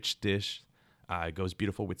 rich dish. It goes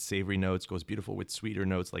beautiful with savory notes, goes beautiful with sweeter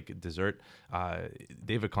notes like a dessert.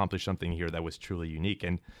 They've accomplished something here that was truly unique.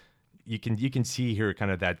 And you can see here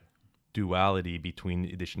kind of that duality between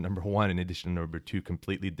edition number 1 and edition number 2,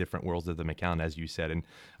 completely different worlds of the Macallan, as you said. And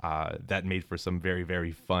that made for some very,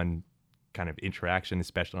 very fun kind of interaction,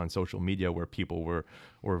 especially on social media, where people were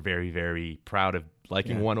very, very proud of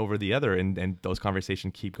liking one over the other. And those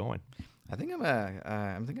conversations keep going. I think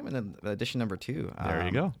I'm in edition number 2. There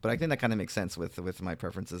you go. But I think that kind of makes sense with my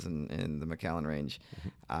preferences in the Macallan range.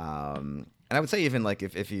 And I would say even like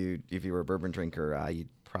if you were a bourbon drinker, you'd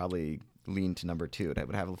probably lean to number 2. It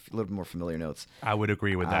would have a little bit more familiar notes. I would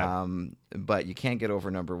agree with that. But you can't get over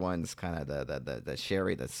number 1's kind of the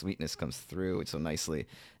sherry, that sweetness comes through so nicely,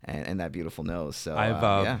 and that beautiful nose. So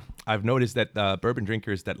I've noticed that bourbon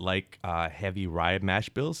drinkers that like heavy rye mash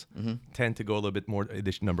bills tend to go a little bit more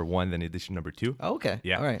edition number 1 than edition number 2. Oh, okay.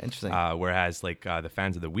 Yeah. All right. Interesting. Whereas like the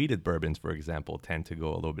fans of the wheated bourbons, for example, tend to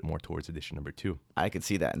go a little bit more towards edition number 2. I could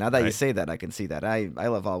see that. Now that you say that, I can see that. I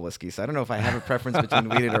love all whiskey, so I don't know if I have a preference between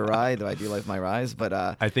wheated or rye, though I do like my ryes. But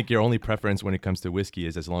I think your only preference when it comes to whiskey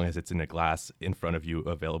is as long as it's in a glass in front of you,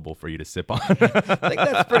 available for you to sip on. Like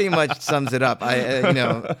that's pretty much sums it up.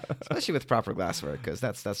 Especially with proper glassware, because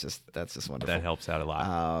that's just wonderful. That helps out a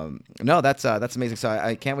lot. No, that's amazing. So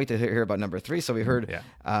I can't wait to hear about number 3. So we heard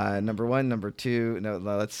number 1, number 2. No,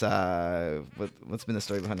 let's what's been the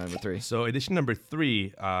story behind number 3? So edition number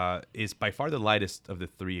 3 is by far the lightest of the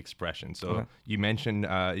 3 expressions. So you mentioned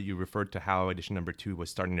you referred to how edition number 2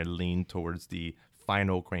 was starting to lean towards the fine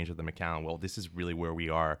oak range of the Macallan. Well, this is really where we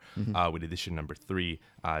are with edition number 3.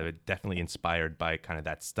 Definitely inspired by kind of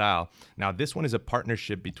that style. Now, this one is a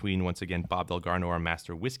partnership between, once again, Bob Delgarno, our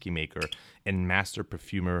master whiskey maker, and master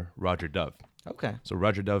perfumer Roger Dove. Okay. So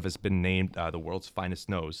Roger Dove has been named the world's finest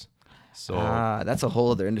nose. So that's a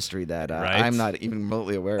whole other industry that I'm not even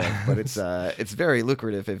remotely aware of, but it's very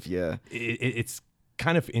lucrative if you. It's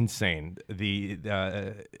kind of insane.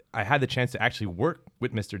 I had the chance to actually work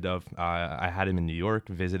with Mr. Dove. I had him in New York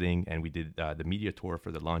visiting, and we did the media tour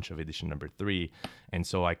for the launch of edition number 3. And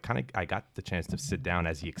so I got the chance to sit down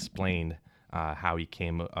as he explained how he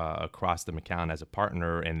came across the Macallan as a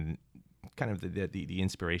partner, and kind of the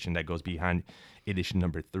inspiration that goes behind edition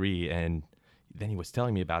number 3. And then he was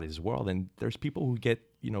telling me about his world, and there's people who get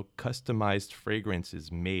customized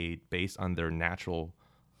fragrances made based on their natural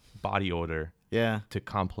body odor. Yeah, to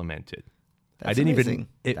complement it. That's I didn't amazing.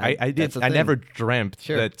 I never dreamt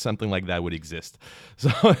that something like that would exist. So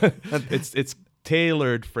it's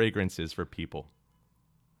tailored fragrances for people.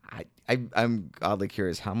 I'm oddly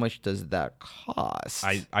curious. How much does that cost?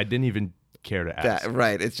 I didn't even care to ask.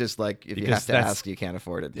 Right. It's just like if you have to ask, you can't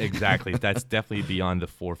afford it. Exactly. That's definitely beyond the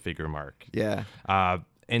 4-figure mark. Yeah.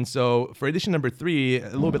 And so for edition number 3, a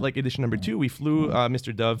little bit like edition number 2, we flew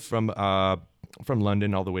Mr. Dove from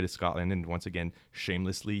London all the way to Scotland, and once again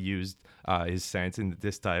shamelessly used his sense, and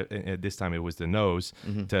this time it was the nose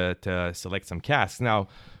to select some casks. Now,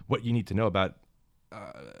 what you need to know about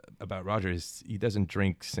Roger is he doesn't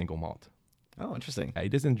drink single malt. Oh, interesting. He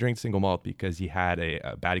doesn't drink single malt because he had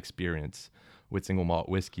a bad experience with single malt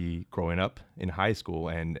whiskey growing up in high school,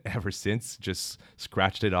 and ever since just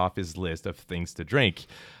scratched it off his list of things to drink.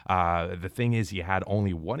 The thing is, he had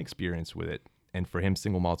only one experience with it. And for him,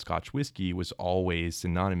 single malt Scotch whiskey was always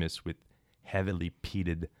synonymous with heavily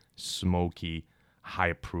peated, smoky,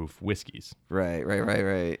 high-proof whiskeys.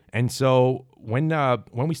 Right. And so when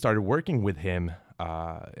we started working with him,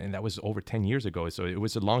 and that was over 10 years ago, so it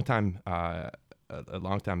was a long time, a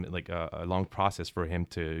long process for him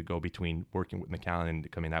to go between working with Macallan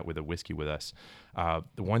and coming out with a whiskey with us.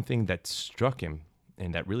 The one thing that struck him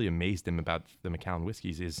and that really amazed him about the Macallan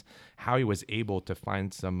whiskeys is how he was able to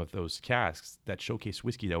find some of those casks that showcase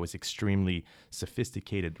whiskey that was extremely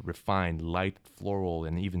sophisticated, refined, light, floral,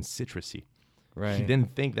 and even citrusy. Right. He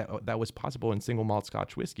didn't think that was possible in single malt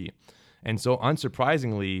Scotch whiskey. And so,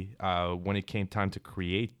 unsurprisingly, when it came time to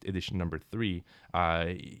create edition number 3,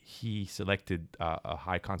 he selected a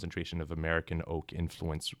high concentration of American oak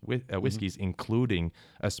influenced whiskeys, including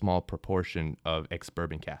a small proportion of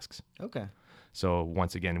ex-bourbon casks. Okay. So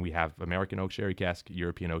once again, we have American oak sherry cask,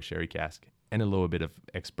 European oak sherry cask, and a little bit of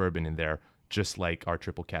ex-bourbon in there just like our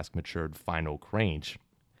triple cask matured fine oak range.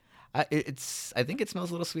 I think it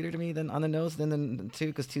smells a little sweeter to me than on the nose than two,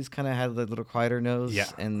 because two's kind of had the little quieter nose. Yeah.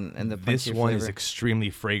 And the This punchier one flavor. is extremely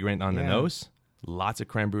fragrant on the nose. Lots of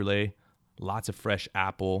creme brulee, lots of fresh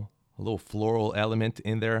apple, a little floral element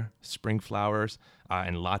in there, spring flowers,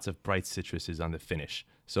 and lots of bright citruses on the finish.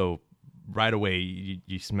 So right away,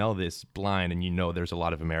 you smell this blind, and you know there's a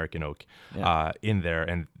lot of American oak in there,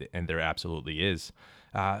 and there absolutely is.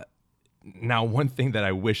 Now, one thing that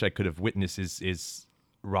I wish I could have witnessed is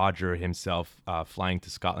Roger himself flying to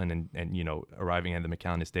Scotland and you know, arriving at the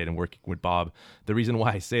Macallan estate and working with Bob. The reason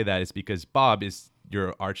why I say that is because Bob is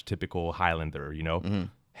your archetypical Highlander, you know,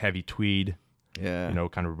 heavy tweed, you know,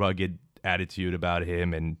 kind of rugged attitude about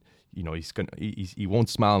him, and you know, he won't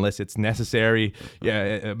smile unless it's necessary.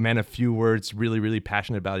 A man of few words, really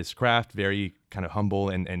passionate about his craft, very kind of humble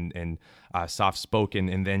and soft spoken.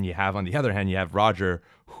 And then you have, on the other hand, you have Roger,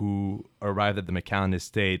 who arrived at the Macallan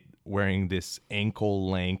estate wearing this ankle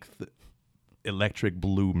length electric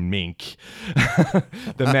blue mink.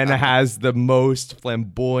 The man has the most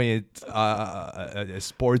flamboyant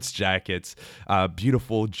sports jackets,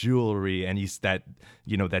 beautiful jewelry, and he's that,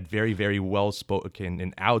 you know, that very well spoken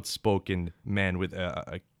and outspoken man with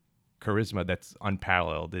a charisma that's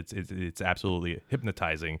unparalleled. It's absolutely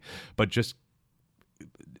hypnotizing, but just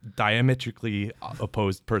diametrically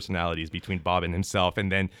opposed personalities between Bob and himself,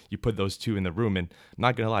 and then you put those two in the room, and I'm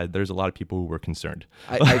not gonna lie, there's a lot of people who were concerned.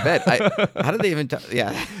 I bet. How did they even?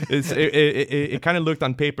 It kind of looked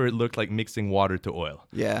on paper, it looked like mixing water to oil.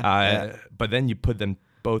 But then you put them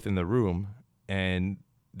both in the room, and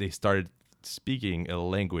they started speaking a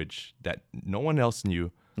language that no one else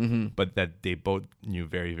knew, but that they both knew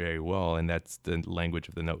very well, and that's the language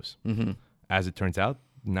of the nose. As it turns out,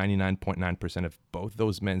 99.9% of both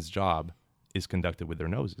those men's job is conducted with their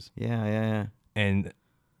noses. And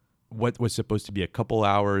what was supposed to be a couple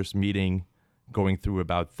hours meeting, going through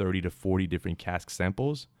about 30 to 40 different cask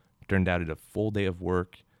samples, turned out into a full day of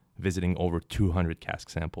work, visiting over 200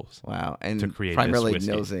 cask samples. Wow. And to create primarily this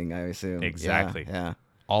whiskey. nosing, I assume. Exactly. Yeah.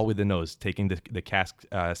 All with the nose, taking the cask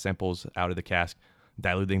samples out of the cask,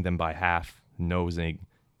 diluting them by half, nosing,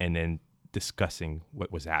 and then discussing what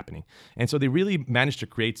was happening. And so they really managed to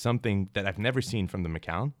create something that I've never seen from the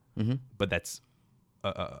Macallan, but that's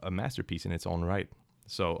a masterpiece in its own right.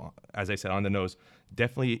 So as I said, on the nose,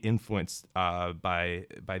 definitely influenced by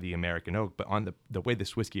the American oak, but on the way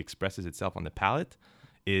this whiskey expresses itself on the palate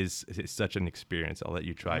is such an experience. I'll let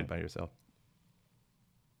you try it by yourself.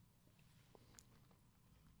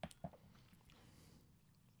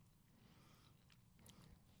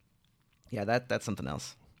 Yeah, that's something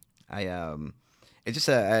else. It's just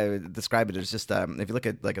I describe it as just if you look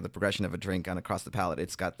at the progression of a drink on across the palate,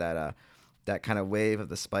 it's got that kind of wave of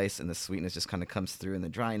the spice, and the sweetness just kind of comes through, and the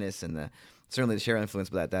dryness, and certainly the sherry influence,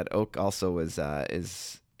 but that oak also is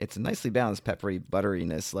it's a nicely balanced peppery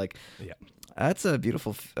butteriness. That's a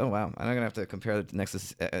beautiful. Oh wow! I'm gonna have to compare the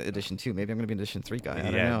next edition too. Maybe I'm gonna be in edition 3 guy. I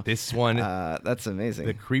don't know. This one. That's amazing.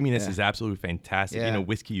 The creaminess is absolutely fantastic. Yeah. You know,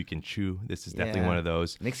 whiskey you can chew. This is definitely one of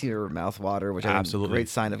those. Makes your mouth water, which Absolutely. is a great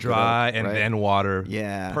sign of dry good oak, and right? then water.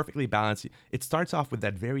 Yeah. Perfectly balanced. It starts off with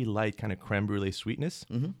that very light kind of creme brulee sweetness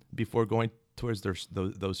before going towards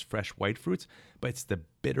those fresh white fruits, but it's the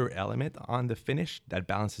bitter element on the finish that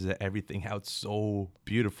balances everything out so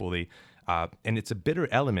beautifully. And it's a bitter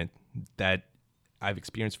element that I've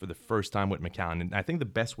experienced for the first time with Macallan. And I think the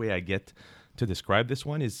best way I get to describe this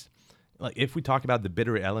one is, like, if we talk about the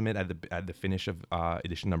bitter element at the finish of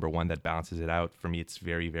edition number 1 that balances it out, for me it's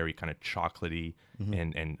very kind of chocolatey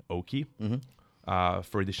and oaky.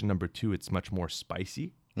 For edition number 2, it's much more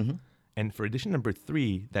spicy. And for edition number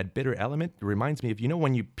 3, that bitter element reminds me of, you know,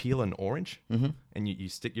 when you peel an orange and you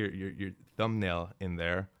stick your thumbnail in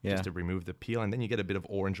there just to remove the peel, and then you get a bit of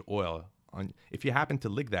orange oil. If you happen to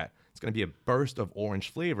lick that, it's going to be a burst of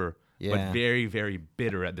orange flavor, but very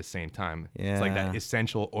bitter at the same time. It's like that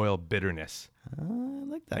essential oil bitterness. I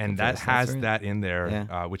like that. And that comparison. has That's that in there,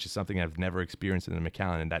 which is something I've never experienced in the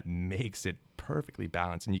Macallan, and that makes it perfectly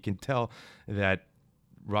balanced. And you can tell that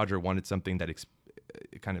Roger wanted something that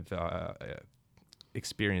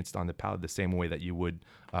experienced on the palate the same way that you would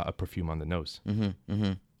a perfume on the nose.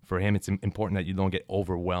 For him, it's important that you don't get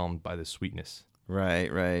overwhelmed by the sweetness.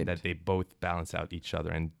 Right. That they both balance out each other,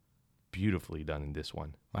 and beautifully done in this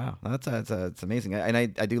one. Wow, it's amazing, and I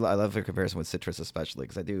love the comparison with citrus, especially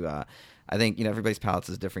because I think, you know, everybody's palates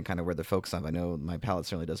is different, kind of where they're focused on. I know my palate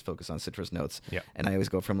certainly does focus on citrus notes, and I always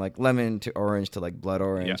go from like lemon to orange to like blood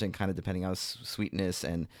orange, and kind of depending on sweetness,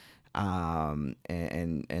 and and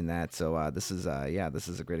that. So this is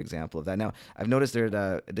a great example of that. Now I've noticed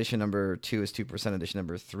that edition number 2 is 2%, edition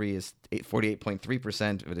number 3 is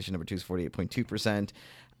 48.3%, edition number 2 is 48.2%.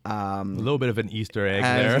 A little bit of an Easter egg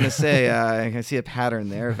I there. was going to say, I see a pattern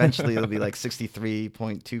there. Eventually, it'll be like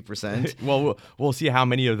 63.2%. Well, we'll see how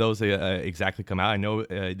many of those exactly come out. I know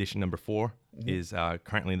edition number 4 is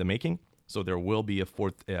currently in the making, so there will be a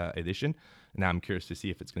 4th edition. Now I'm curious to see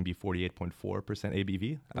if it's going to be 48.4%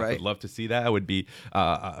 ABV. I would love to see that. I would be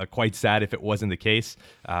quite sad if it wasn't the case.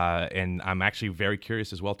 And I'm actually very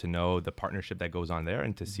curious as well to know the partnership that goes on there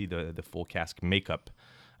and to see the full cask makeup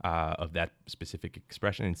of that specific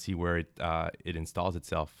expression and see where it installs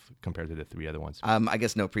itself compared to the 3 other ones. I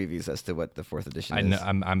guess no previews as to what the 4th edition is.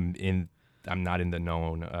 I'm not in the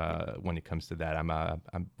known when it comes to that.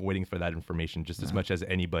 I'm waiting for that information just as much as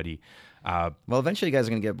anybody. Well, eventually you guys are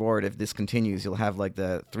going to get bored. If this continues, you'll have like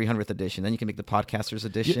the 300th edition. Then you can make the podcasters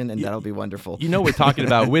edition, and that'll be wonderful. You know, we're talking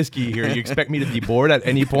about whiskey here. You expect me to be bored at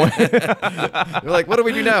any point? We're like, what do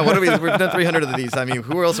we do now? We've done 300 of these. I mean,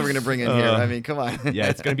 who else are we going to bring in here? I mean, come on. Yeah,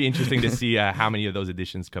 it's going to be interesting to see how many of those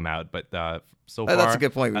editions come out. But so far, that's a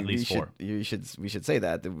good point. At least 4. We should say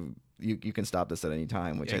that. You can stop this at any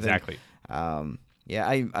time, which exactly. I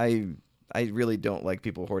think, I really don't like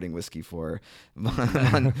people hoarding whiskey for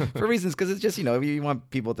reasons, because it's just, you want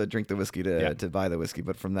people to drink the whiskey to buy the whiskey,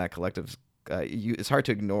 but from that collective, it's hard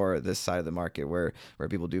to ignore this side of the market where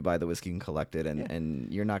people do buy the whiskey and collect it, and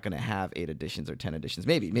you're not going to have 8 editions or 10 editions.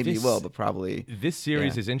 Maybe you will, but probably. This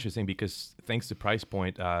series is interesting because thanks to price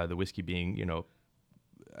point, the whiskey being,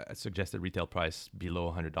 a suggested retail price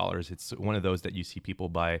below $100, it's one of those that you see people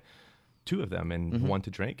buy 2 of them, and one to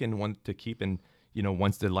drink and one to keep. And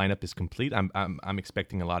once the lineup is complete, I'm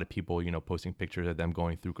expecting a lot of people, posting pictures of them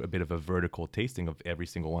going through a bit of a vertical tasting of every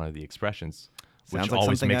single one of the expressions, which like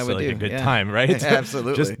always makes it like a good time, right?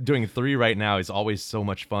 Absolutely. Just doing 3 right now is always so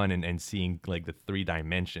much fun, and seeing like the 3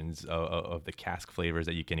 dimensions of the cask flavors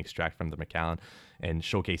that you can extract from the Macallan, and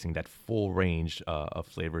showcasing that full range of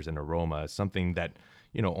flavors and aroma is something that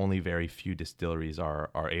only very few distilleries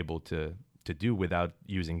are able to do without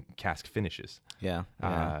using cask finishes.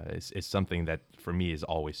 It's something that for me is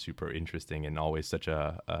always super interesting and always such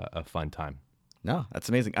a fun time. No, that's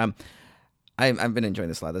amazing. I've been enjoying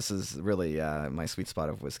this a lot. This is really my sweet spot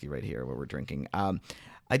of whiskey right here, what we're drinking.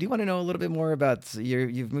 I do want to know a little bit more about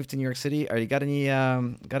you've moved to New York City. Are you got any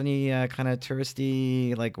kind of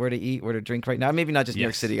touristy, like where to eat, where to drink right now? Maybe not just New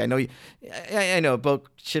York City. I know I know boat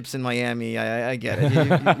ships in Miami. I get it.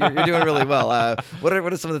 You're doing really well. What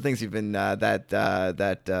are some of the things you've been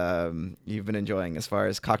you've been enjoying as far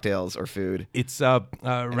as cocktails or food? It's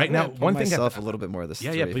right now one thing. A little bit more of this.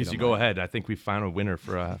 Yeah. Please, you go ahead. I think we found a winner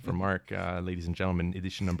for Mark, ladies and gentlemen.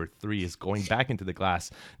 Edition number 3 is going back into the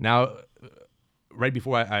glass now. Right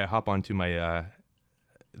before I hop onto my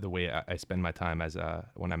the way I spend my time as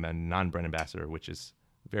when I'm a non-brand ambassador, which is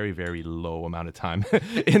very, very low amount of time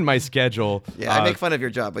in my schedule. Yeah, I make fun of your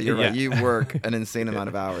job, but you're right. You work an insane amount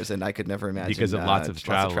of hours, and I could never imagine because of lots of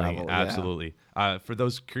traveling. Absolutely. For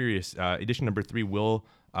those curious, edition number 3 will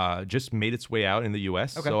just made its way out in the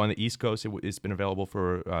U.S. Okay. So on the East Coast, it's been available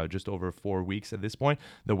for just over 4 weeks at this point.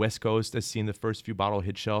 The West Coast has seen the first few bottle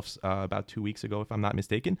hit shelves about 2 weeks ago, if I'm not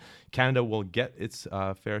mistaken. Canada will get its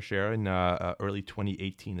fair share in early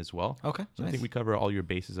 2018 as well. Okay, so nice. I think we cover all your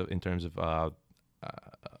bases in terms of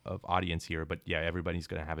audience here. But yeah, everybody's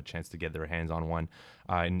going to have a chance to get their hands on one.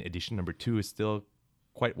 And edition number 2 is still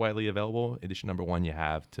quite widely available. Edition number 1, you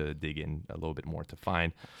have to dig in a little bit more to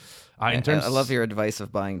find. I love your advice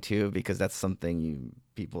of buying 2, because that's something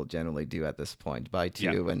people generally do at this point. Buy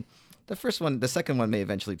 2, and the second one may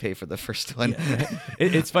eventually pay for the first one. Yeah.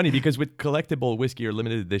 It's funny because with collectible whiskey or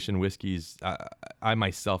limited edition whiskeys, I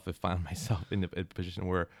myself have found myself in a position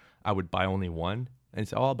where I would buy only one and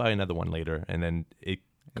say, I'll buy another one later, and then it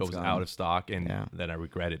goes out of stock, and then I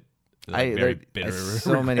regret it. Very bitter.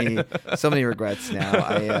 So many regrets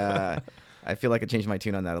now. I feel like I changed my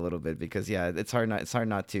tune on that a little bit, because it's hard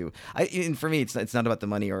not to. And for me, it's not about the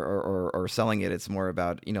money or selling it. It's more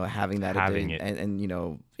about having that it.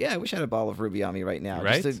 And I wish I had a bottle of Ruby on me right now.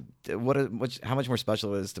 Right. Just how much more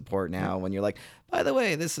special it is to pour it now when you're like, by the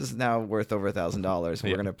way, this is now worth over $1,000.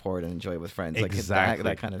 We're gonna pour it and enjoy it with friends. Exactly.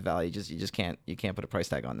 Like that kind of value. You just can't put a price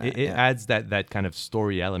tag on that. It adds that kind of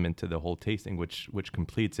story element to the whole tasting, which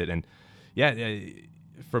completes it. And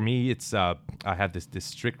for me, it's I have this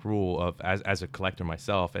strict rule of as a collector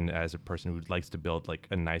myself, and as a person who likes to build like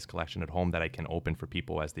a nice collection at home that I can open for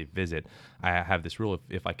people as they visit. I have this rule: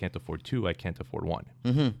 if I can't afford 2, I can't afford 1.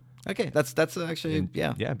 Mm-hmm. Okay, that's actually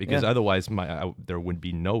Yeah, because otherwise there would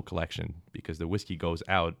be no collection because the whiskey goes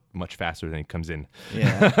out much faster than it comes in.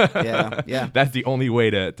 Yeah. That's the only way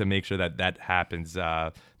to make sure that happens.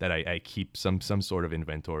 That I keep some sort of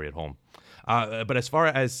inventory at home. But as far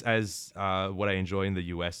as what I enjoy in the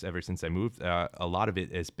U.S. ever since I moved, a lot of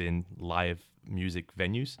it has been live music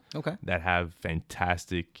venues that have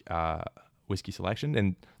fantastic whiskey selection,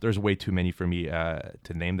 and there's way too many for me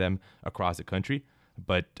to name them across the country.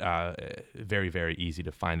 But very, very easy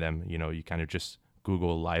to find them. You know, you kind of just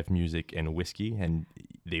Google live music and whiskey, and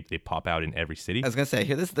they pop out in every city. I was gonna say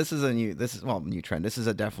here, this is a new trend. This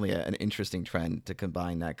is definitely an interesting trend to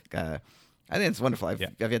combine that. I think it's wonderful. I've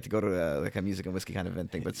yet to go to a music and whiskey kind of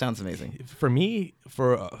event thing, but it sounds amazing. For me,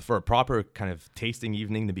 for a proper kind of tasting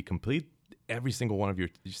evening to be complete, every single one of your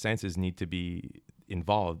senses need to be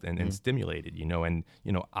involved and stimulated. You know, and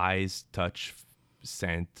eyes, touch,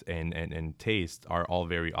 scent and taste are all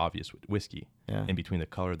very obvious with whiskey. In between the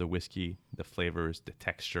color of the whiskey, the flavors, the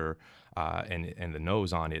texture, and the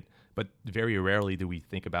nose on it. But very rarely do we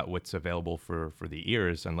think about what's available for the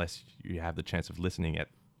ears unless you have the chance of listening at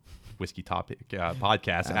Whiskey Topic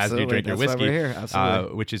podcast as you drink your whiskey. Why we're here.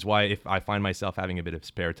 Absolutely. Which is why if I find myself having a bit of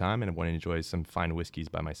spare time and I want to enjoy some fine whiskeys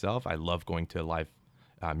by myself, I love going to a live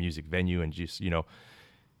music venue and just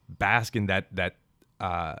bask in that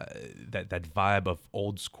vibe of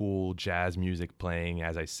old school jazz music playing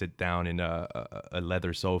as I sit down in a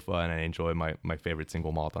leather sofa and I enjoy my favorite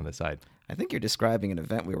single malt on the side. I think you're describing an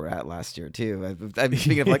event we were at last year too. I'm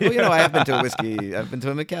speaking of I have been to I've been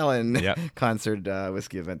to a Macallan concert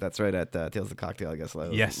whiskey event. That's right at Tales of the Cocktail, I guess.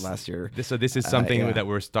 Last year. So this is something that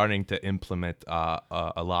we're starting to implement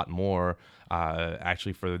a lot more.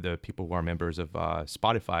 Actually, for the people who are members of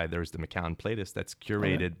Spotify, there's the Macallan playlist that's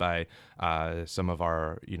curated by some of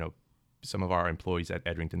our employees at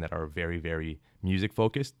Edrington that are very, very music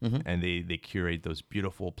focused, and they curate those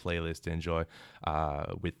beautiful playlists to enjoy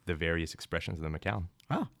with the various expressions of the Macallan.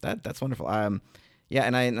 Wow, that's wonderful. And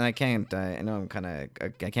I can't. I know I'm kind of.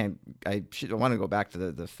 I can't. I want to go back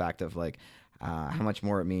to the fact of how much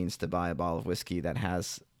more it means to buy a bottle of whiskey that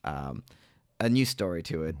has a new story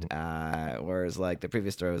to it, whereas the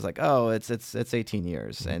previous story was it's 18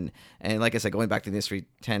 years, and like I said, going back to the history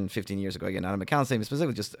 10, 15 years ago, again, not a Macallan statement,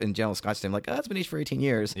 specifically just in general Scotch statement, it's been aged for 18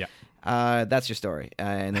 years. That's your story,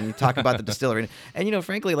 and then you talk about the distillery, and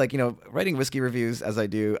frankly, writing whiskey reviews as I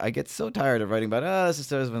do, I get so tired of writing about this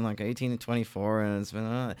distiller's been 18 to 24, and it's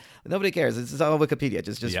been nobody cares. It's all Wikipedia.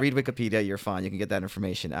 Just read Wikipedia. You're fine. You can get that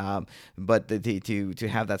information. But to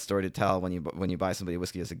have that story to tell when you buy somebody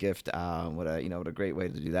whiskey as a gift, what a great way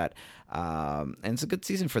to do that. And it's a good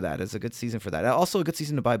season for that. Also a good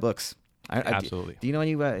season to buy books. Absolutely. Do you know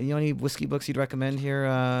any whiskey books you'd recommend here?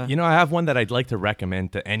 I have one that I'd like to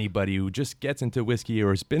recommend to anybody who just gets into whiskey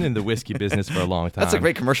or has been in the whiskey business for a long time. That's a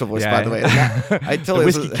great commercial voice, by the way. The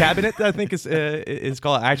Whiskey Cabinet, I think is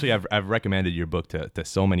called. Actually, I've recommended your book to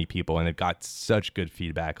so many people, and they've got such good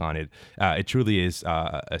feedback on it. It truly is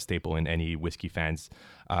a staple in any whiskey fan's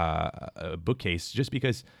bookcase, just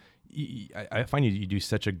because I find you do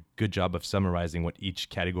such a good job of summarizing what each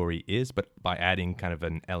category is, but by adding kind of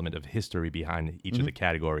an element of history behind each of the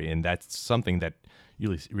category. And that's something that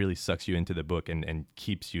really sucks you into the book and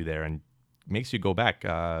keeps you there and makes you go back.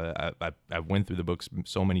 I went through the books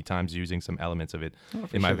so many times using some elements of it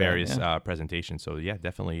in my various presentations. So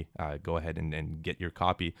definitely go ahead and get your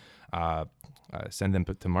copy. Send them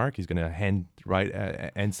to Mark. He's going to hand write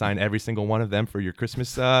and sign every single one of them for your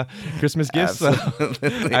Christmas gifts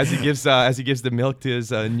as he gives the milk to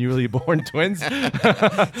his newly born twins.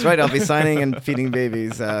 That's right. I'll be signing and feeding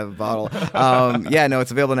babies bottle.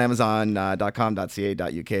 It's available on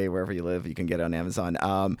Amazon.com.ca.uk, wherever you live. You can get it on Amazon.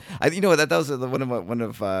 That was one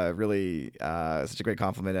of really such a great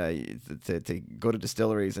compliment to go to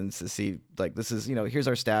distilleries and to see this is here's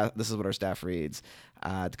our staff. This is what our staff reads.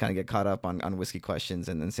 To kind of get caught up on whiskey questions,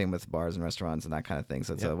 and then same with bars and restaurants and that kind of thing.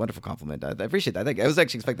 So it's a wonderful compliment. I appreciate that. I think I was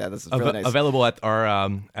actually expecting that. This is really nice. Available at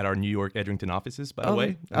our New York Edrington offices, by the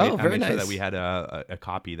way. Very nice. Sure that we had a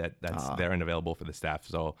copy that's there and available for the staff.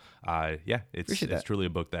 So it's truly a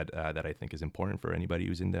book that I think is important for anybody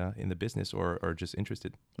who's in the business or just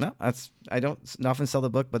interested. No, I don't often sell the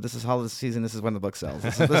book, but this is holiday season. This is when the book sells.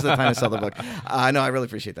 This is the time to sell the book. No, I really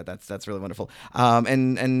appreciate that. That's really wonderful.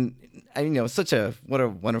 What a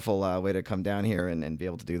wonderful way to come down here and be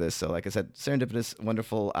able to do this. So, like I said, serendipitous,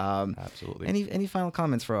 wonderful. Absolutely. Any final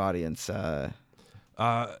comments for our audience?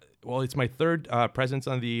 Well, it's my third presence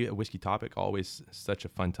on the Whiskey Topic. Always such a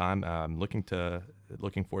fun time. Looking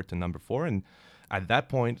forward to number 4, and at that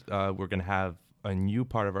point, we're going to have a new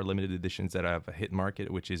part of our limited editions that have a hit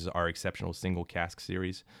market, which is our exceptional single cask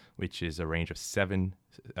series, which is a range of 7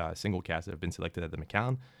 single casks that have been selected at the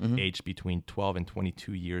Macallan, aged between 12 and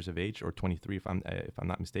 22 years of age, or 23 if I'm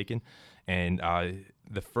not mistaken. And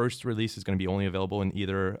the first release is going to be only available in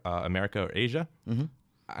either America or Asia.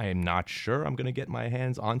 I am not sure I'm going to get my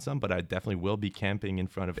hands on some, but I definitely will be camping in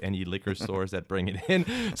front of any liquor stores that bring it in,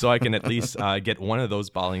 so I can at least get one of those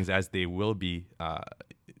bottlings, as they will be. I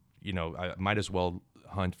might as well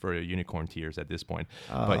hunt for unicorn tears at this point.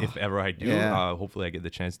 But if ever I do, hopefully I get the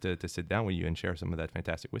chance to sit down with you and share some of that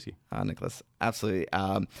fantastic whiskey. Nicholas, absolutely.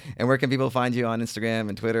 And where can people find you on Instagram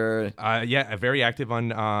and Twitter? Very active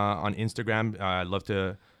on Instagram. I'd love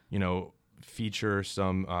to, feature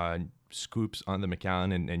some scoops on the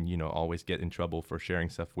Macallan and always get in trouble for sharing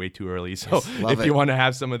stuff way too early. So if you want to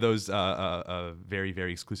have some of those very,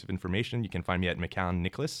 very exclusive information, you can find me at Macallan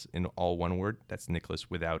Nicholas, in all one word. That's Nicholas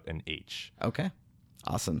without an H. Okay.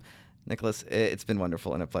 Awesome. Nicholas, it's been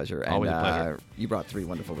wonderful and a pleasure. Always a pleasure. You brought 3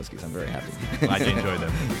 wonderful whiskeys. I'm very happy. Glad you enjoyed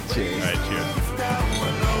them. Cheers. All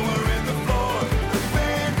right, cheers.